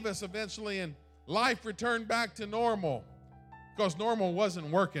leave us eventually and life return back to normal, because normal wasn't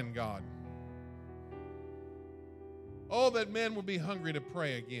working, God. Oh, that men will be hungry to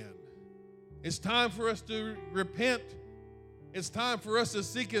pray again. It's time for us to repent. It's time for us to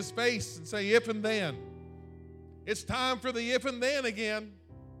seek His face and say, if and then. It's time for the if and then again.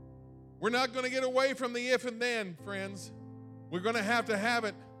 We're not going to get away from the if and then, friends. We're going to have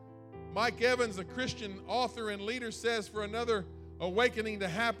it. Mike Evans, a Christian author and leader, says for another awakening to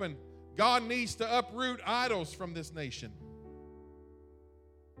happen, God needs to uproot idols from this nation.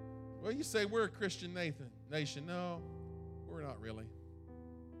 Well, you say we're a Christian nation. No, we're not really.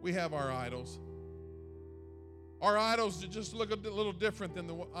 We have our idols. Our idols just look a little different than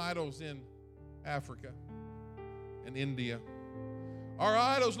the idols in Africa and India. Our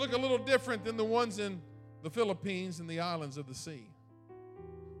idols look a little different than the ones in the Philippines and the islands of the sea.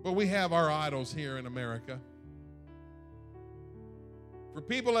 But we have our idols here in America. For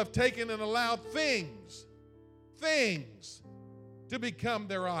people have taken and allowed things to become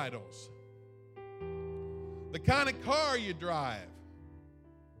their idols. The kind of car you drive,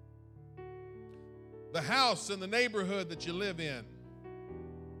 the house and the neighborhood that you live in,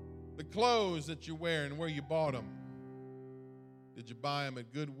 the clothes that you wear and where you bought them. Did you buy them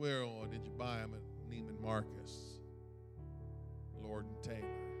at Goodwill or did you buy them at Neiman Marcus, Lord and Taylor?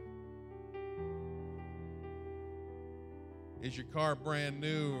 Is your car brand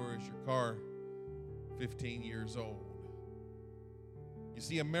new or is your car 15 years old? You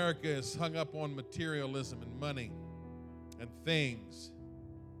see, America is hung up on materialism and money and things.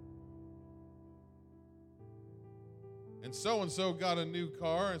 And so got a new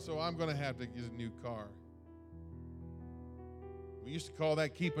car, and so I'm going to have to get a new car. We used to call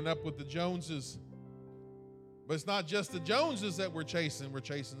that keeping up with the Joneses. But it's not just the Joneses that we're chasing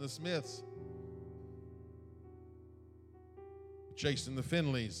the Smiths. Chasing the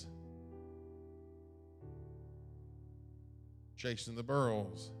Finleys, chasing the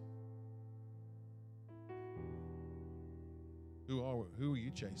Burrows. Who are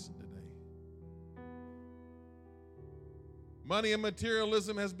you chasing today? Money and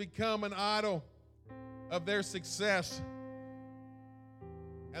materialism has become an idol of their success,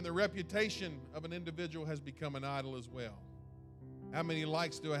 and the reputation of an individual has become an idol as well. How many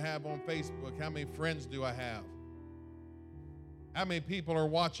likes do I have on Facebook? How many friends do I have? How many people are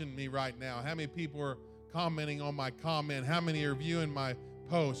watching me right now? How many people are commenting on my comment? How many are viewing my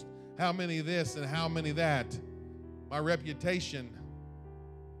post? How many this and how many that? My reputation.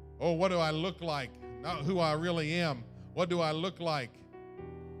 Oh, what do I look like? Not who I really am. What do I look like?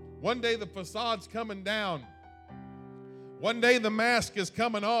 One day the facade's coming down. One day the mask is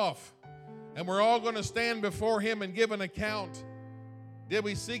coming off. And we're all going to stand before Him and give an account. Did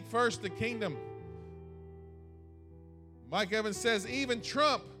we seek first the kingdom? Mike Evans says even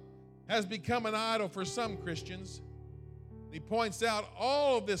Trump has become an idol for some Christians. He points out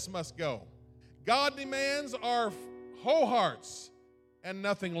all of this must go. God demands our whole hearts and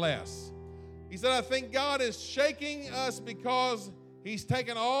nothing less. He said, I think God is shaking us because He's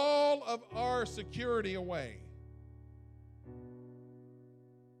taken all of our security away.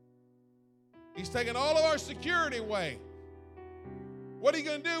 He's taken all of our security away. What are you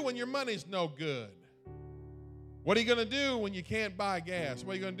going to do when your money's no good? What are you going to do when you can't buy gas?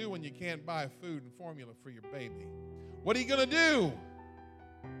 What are you going to do when you can't buy food and formula for your baby? What are you going to do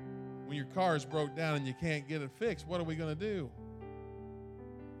when your car's broke down and you can't get it fixed? What are we going to do?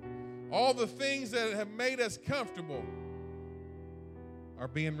 All the things that have made us comfortable are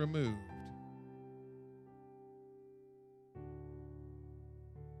being removed.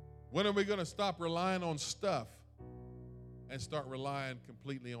 When are we going to stop relying on stuff and start relying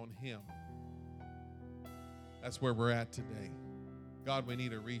completely on Him? That's where we're at today. God, we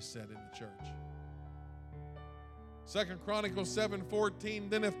need a reset in the church. 2 Chronicles 7:14,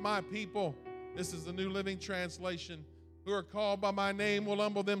 then if my people, this is the New Living Translation, who are called by my name will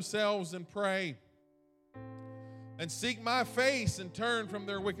humble themselves and pray and seek my face and turn from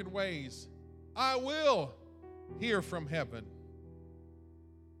their wicked ways, I will hear from heaven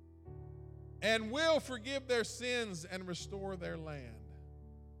and will forgive their sins and restore their land.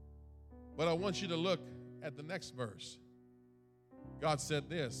 But I want you to look at the next verse. God said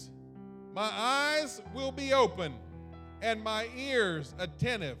this, my eyes will be open and my ears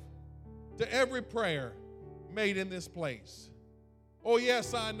attentive to every prayer made in this place. Oh,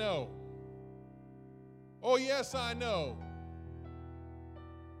 yes, I know. Oh, yes, I know.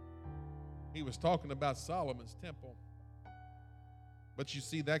 He was talking about Solomon's temple. But you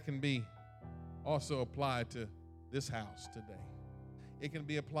see, that can be also applied to this house today. It can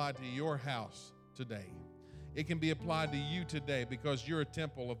be applied to your house today. It can be applied to you today because you're a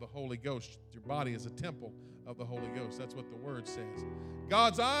temple of the Holy Ghost. Your body is a temple of the Holy Ghost. That's what the Word says.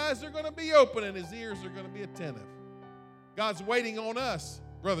 God's eyes are going to be open and His ears are going to be attentive. God's waiting on us,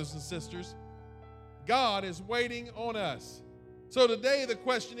 brothers and sisters. God is waiting on us. So today the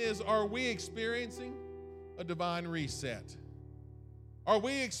question is, are we experiencing a divine reset? Are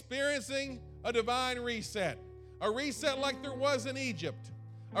we experiencing a divine reset? A reset like there was in Egypt.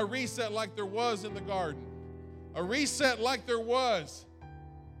 A reset like there was in the garden. A reset like there was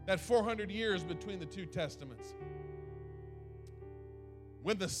that 400 years between the two testaments.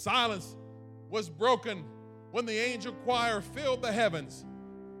 When the silence was broken, when the angel choir filled the heavens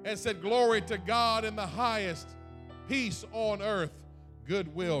and said, glory to God in the highest, peace on earth,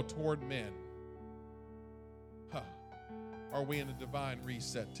 goodwill toward men. Are we in a divine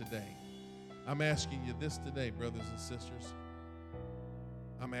reset today? I'm asking you this today, brothers and sisters.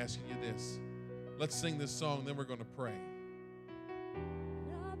 I'm asking you this. Let's sing this song, then we're going to pray.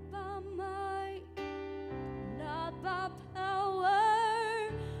 Not by might, not by power,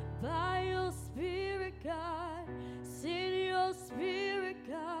 by your Spirit, God. Send your Spirit,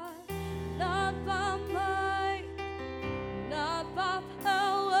 God. Not by might, not by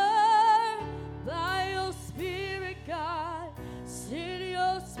power, by your Spirit, God. Send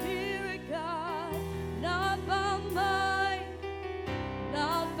your Spirit, God. Not by might,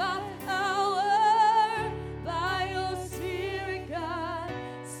 not by power, by your Spirit, God.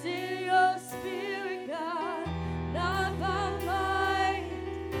 Send your Spirit, God. Not by might,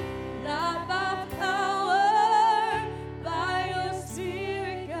 not by power, by your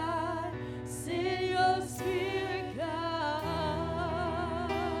Spirit, God. Send your Spirit, God.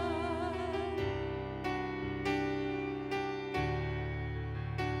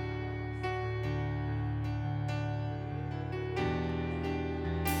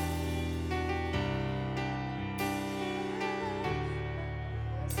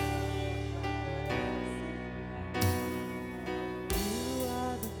 You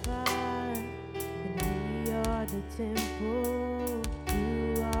are the fire, and we are the temple.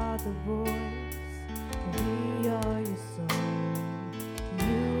 You are the voice, and we are your song.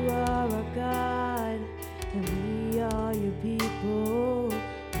 You are our God, and we are your people.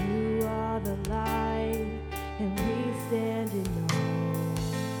 You are the light, and we stand in awe.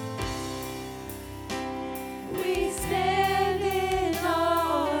 We stand in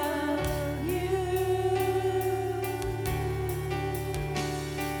awe of you.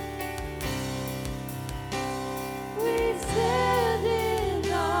 We stand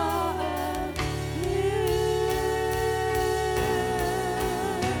in awe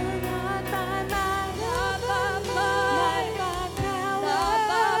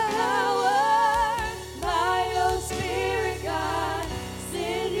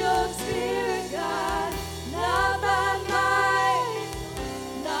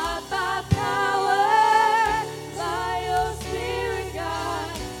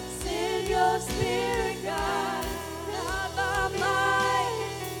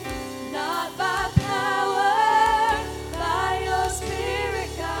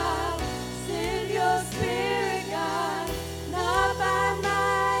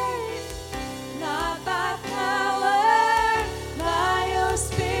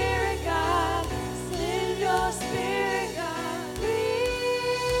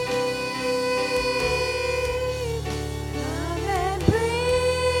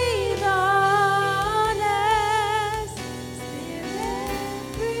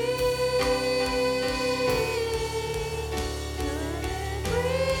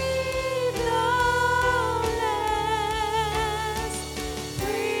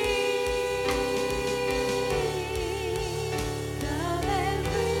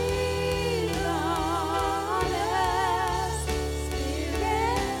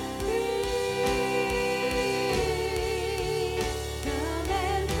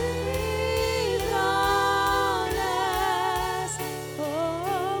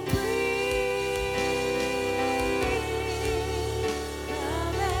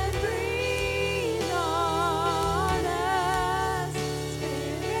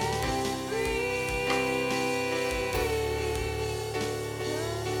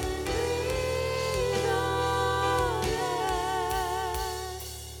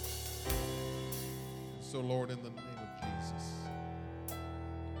us, O Lord, in the name of Jesus.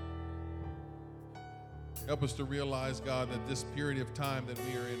 Help us to realize, God, that this period of time that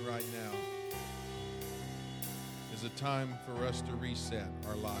we are in right now is a time for us to reset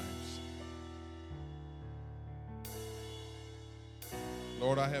our lives.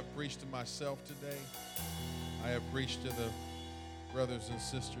 Lord, I have preached to myself today. I have preached to the brothers and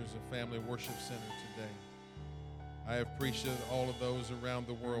sisters of Family Worship Center today. I have preached to all of those around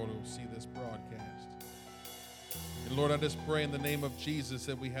the world who see this broadcast. And Lord, I just pray in the name of Jesus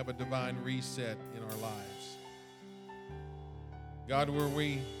that we have a divine reset in our lives. God, where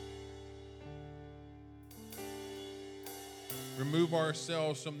we remove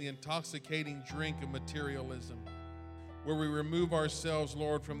ourselves from the intoxicating drink of materialism, where we remove ourselves,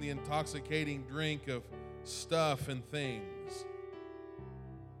 Lord, from the intoxicating drink of stuff and things.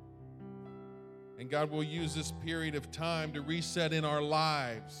 And God, will use this period of time to reset in our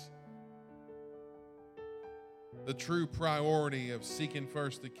lives the true priority of seeking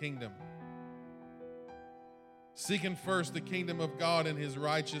first the kingdom. Seeking first the kingdom of God and his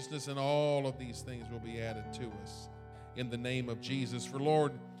righteousness, and all of these things will be added to us in the name of Jesus. For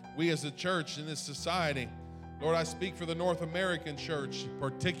Lord, we as a church in this society, Lord, I speak for the North American church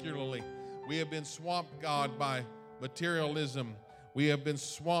particularly. We have been swamped, God, by materialism. We have been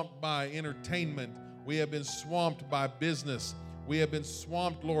swamped by entertainment. We have been swamped by business. We have been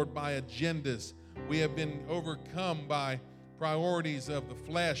swamped, Lord, by agendas. We have been overcome by priorities of the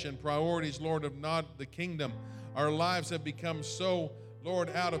flesh and priorities, Lord, of not the kingdom. Our lives have become so, Lord,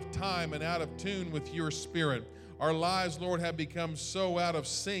 out of time and out of tune with your Spirit. Our lives, Lord, have become so out of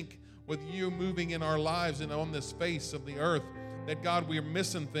sync with you moving in our lives and on this face of the earth that, God, we're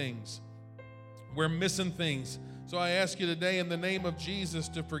missing things. We're missing things. So I ask you today in the name of Jesus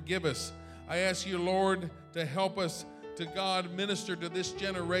to forgive us. I ask you, Lord, to help us to, God, minister to this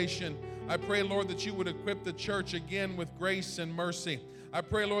generation. I pray, Lord, that you would equip the church again with grace and mercy. I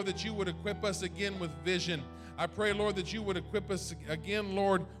pray, Lord, that you would equip us again with vision. I pray, Lord, that you would equip us again,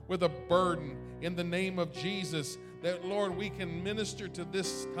 Lord, with a burden in the name of Jesus, that, Lord, we can minister to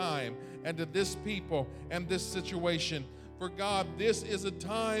this time and to this people and this situation. For, God, this is a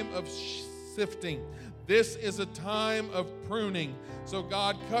time of sifting. This is a time of pruning. So,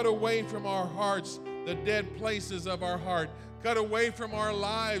 God, cut away from our hearts the dead places of our heart. Cut away from our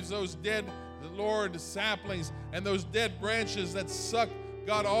lives those dead, Lord, saplings and those dead branches that suck,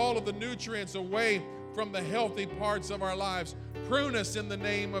 God, all of the nutrients away from the healthy parts of our lives. Prune us in the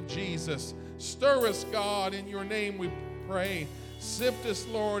name of Jesus. Stir us, God, in your name we pray. Sift us,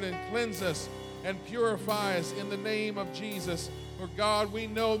 Lord, and cleanse us and purify us in the name of Jesus. For God, we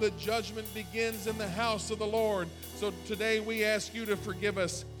know that judgment begins in the house of the Lord. So today we ask you to forgive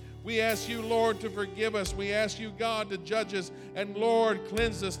us. We ask you, Lord, to forgive us. We ask you, God, to judge us. And Lord,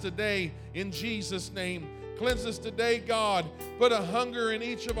 cleanse us today in Jesus' name. Cleanse us today, God. Put a hunger in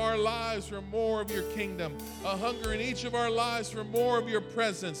each of our lives for more of your kingdom. A hunger in each of our lives for more of your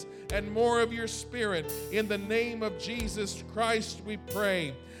presence and more of your Spirit. In the name of Jesus Christ we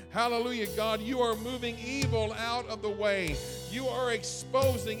pray. Hallelujah, God. You are moving evil out of the way. You are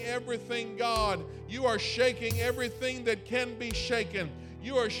exposing everything, God. You are shaking everything that can be shaken.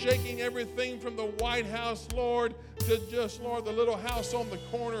 You are shaking everything from the White House, Lord, to just, Lord, the little house on the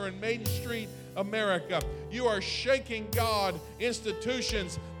corner in Main Street, America. You are shaking, God,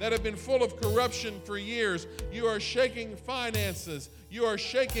 institutions that have been full of corruption for years. You are shaking finances. You are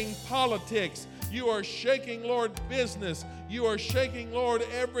shaking politics. You are shaking, Lord, business. You are shaking, Lord,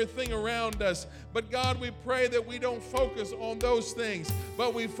 everything around us. But God, we pray that we don't focus on those things,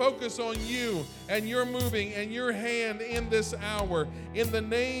 but we focus on you and your moving and your hand in this hour. In the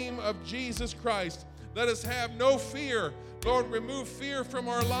name of Jesus Christ, let us have no fear. Lord, remove fear from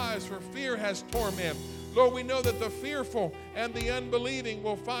our lives, for fear has torment. Lord, we know that the fearful and the unbelieving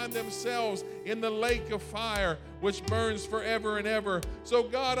will find themselves in the lake of fire, which burns forever and ever. So,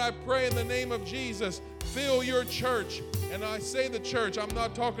 God, I pray in the name of Jesus, fill your church. And I say the church, I'm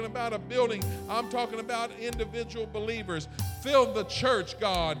not talking about a building. I'm talking about individual believers. Fill the church,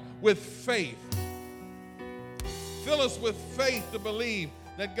 God, with faith. Fill us with faith to believe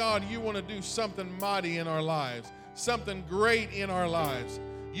that, God, you want to do something mighty in our lives, something great in our lives.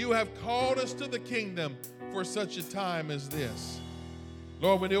 You have called us to the kingdom for such a time as this.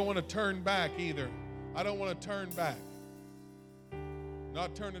 Lord, we don't want to turn back either. I don't want to turn back.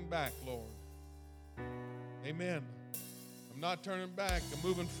 Not turning back, Lord. Amen. I'm not turning back. I'm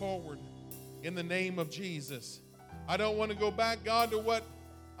moving forward in the name of Jesus. I don't want to go back, God, to what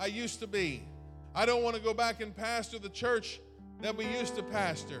I used to be. I don't want to go back and pastor the church that we used to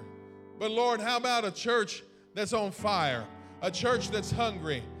pastor. But Lord, how about a church that's on fire? A church that's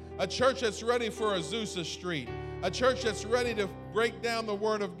hungry, a church that's ready for Azusa Street, a church that's ready to break down the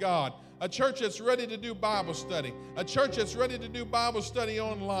Word of God, a church that's ready to do Bible study, a church that's ready to do Bible study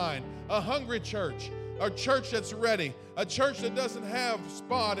online, a hungry church, a church that's ready, a church that doesn't have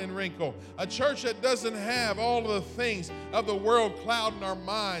spot and wrinkle, a church that doesn't have all of the things of the world clouding our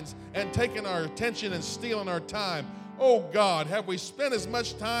minds and taking our attention and stealing our time. Oh God, have we spent as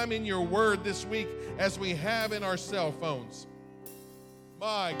much time in your word this week as we have in our cell phones?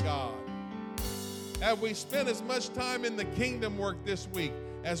 My God, have we spent as much time in the kingdom work this week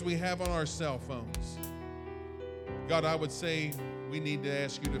as we have on our cell phones? God, I would say we need to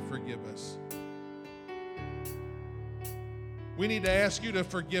ask you to forgive us. We need to ask you to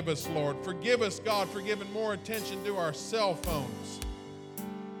forgive us, Lord. Forgive us, God, for giving more attention to our cell phones.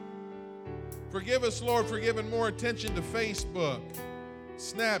 Forgive us, Lord, for giving more attention to Facebook,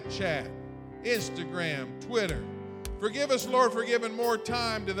 Snapchat, Instagram, Twitter. Forgive us, Lord, for giving more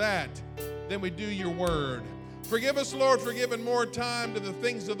time to that than we do your word. Forgive us, Lord, for giving more time to the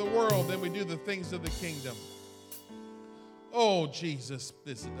things of the world than we do the things of the kingdom. Oh, Jesus,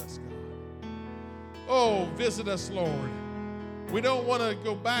 visit us, God. Oh, visit us, Lord. We don't want to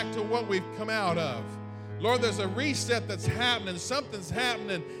go back to what we've come out of. Lord, there's a reset that's happening. Something's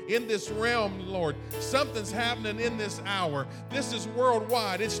happening in this realm, Lord. Something's happening in this hour. This is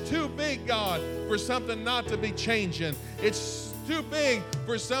worldwide. It's too big, God, for something not to be changing. It's too big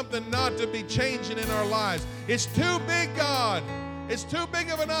for something not to be changing in our lives. It's too big, God. It's too big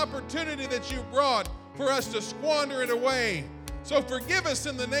of an opportunity that you brought for us to squander it away. So forgive us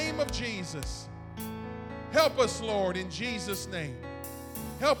in the name of Jesus. Help us, Lord, in Jesus' name.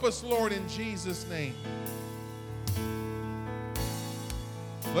 Help us, Lord, in Jesus' name.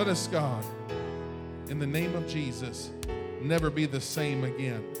 Let us, God, in the name of Jesus, never be the same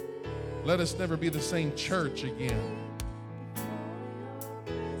again. Let us never be the same church again.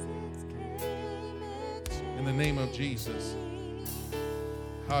 In the name of Jesus.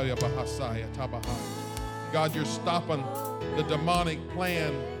 God, you're stopping the demonic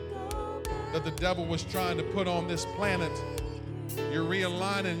plan that the devil was trying to put on this planet. You're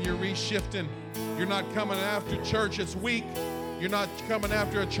realigning, you're reshifting. You're not coming after church that's weak. You're not coming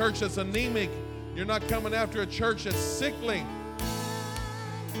after a church that's anemic. You're not coming after a church that's sickly.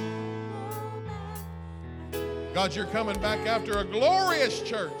 God, you're coming back after a glorious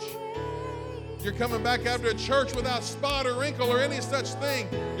church. You're coming back after a church without spot or wrinkle or any such thing.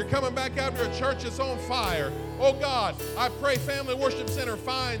 You're coming back after a church that's on fire. Oh God, I pray Family Worship Center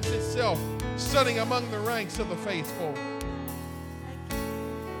finds itself sitting among the ranks of the faithful.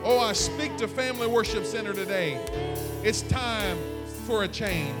 Oh, I speak to Family Worship Center today. It's time for a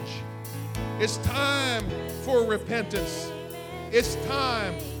change. It's time for repentance. It's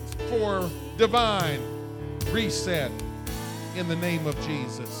time for divine reset in the name of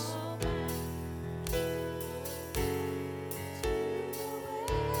Jesus.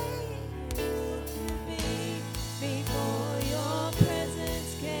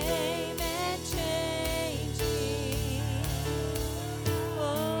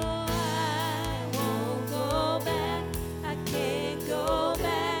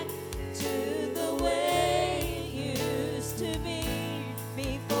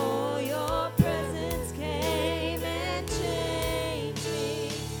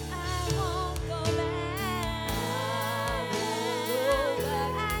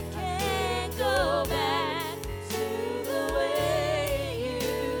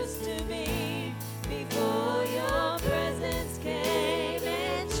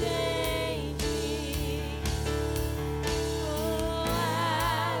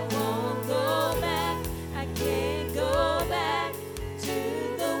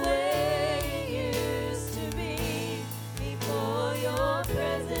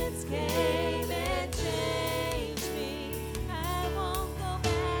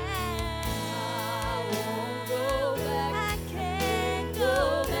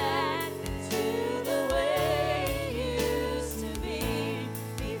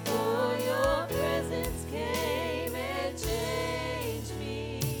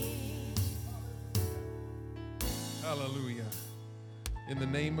 Hallelujah. In the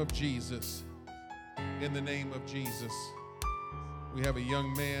name of Jesus, in the name of Jesus, we have a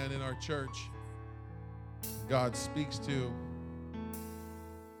young man in our church God speaks to.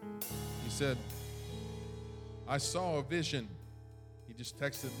 He said, I saw a vision. He just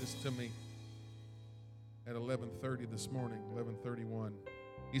texted this to me at 11:30 this morning, 11:31.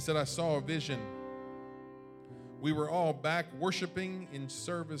 He said, I saw a vision. We were all back worshiping in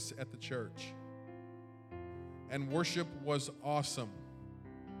service at the church. And worship was awesome,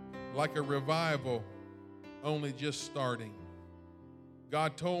 like a revival only just starting.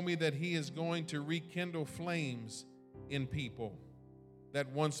 God told me that He is going to rekindle flames in people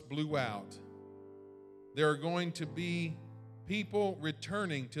that once blew out. There are going to be people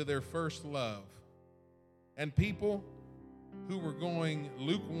returning to their first love. And people who were going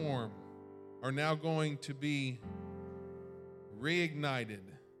lukewarm are now going to be reignited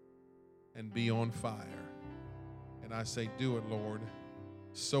and be on fire. And I say, do it, Lord.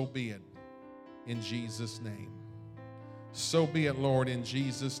 So be it in Jesus' name. So be it, Lord, in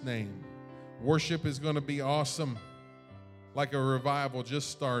Jesus' name. Worship is going to be awesome, like a revival just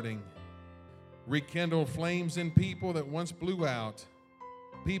starting. Rekindle flames in people that once blew out.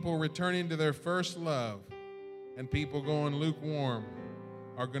 People returning to their first love. And people going lukewarm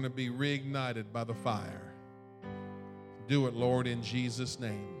are going to be reignited by the fire. Do it, Lord, in Jesus'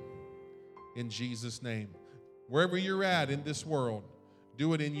 name. In Jesus' name. Wherever you're at in this world,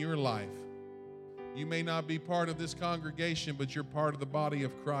 do it in your life. You may not be part of this congregation, but you're part of the body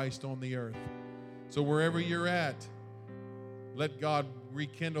of Christ on the earth. So wherever you're at, let God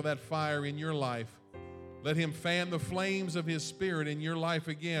rekindle that fire in your life. Let Him fan the flames of His Spirit in your life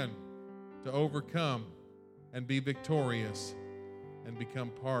again to overcome and be victorious and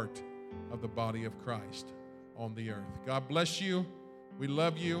become part of the body of Christ on the earth. God bless you. We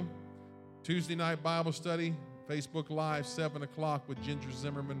love you. Tuesday night Bible study, Facebook Live, 7 o'clock with Ginger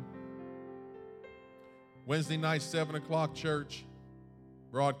Zimmerman. Wednesday night, 7 o'clock church,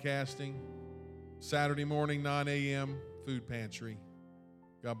 broadcasting. Saturday morning, 9 a.m., food pantry.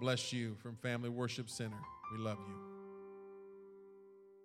 God bless you from Family Worship Center. We love you.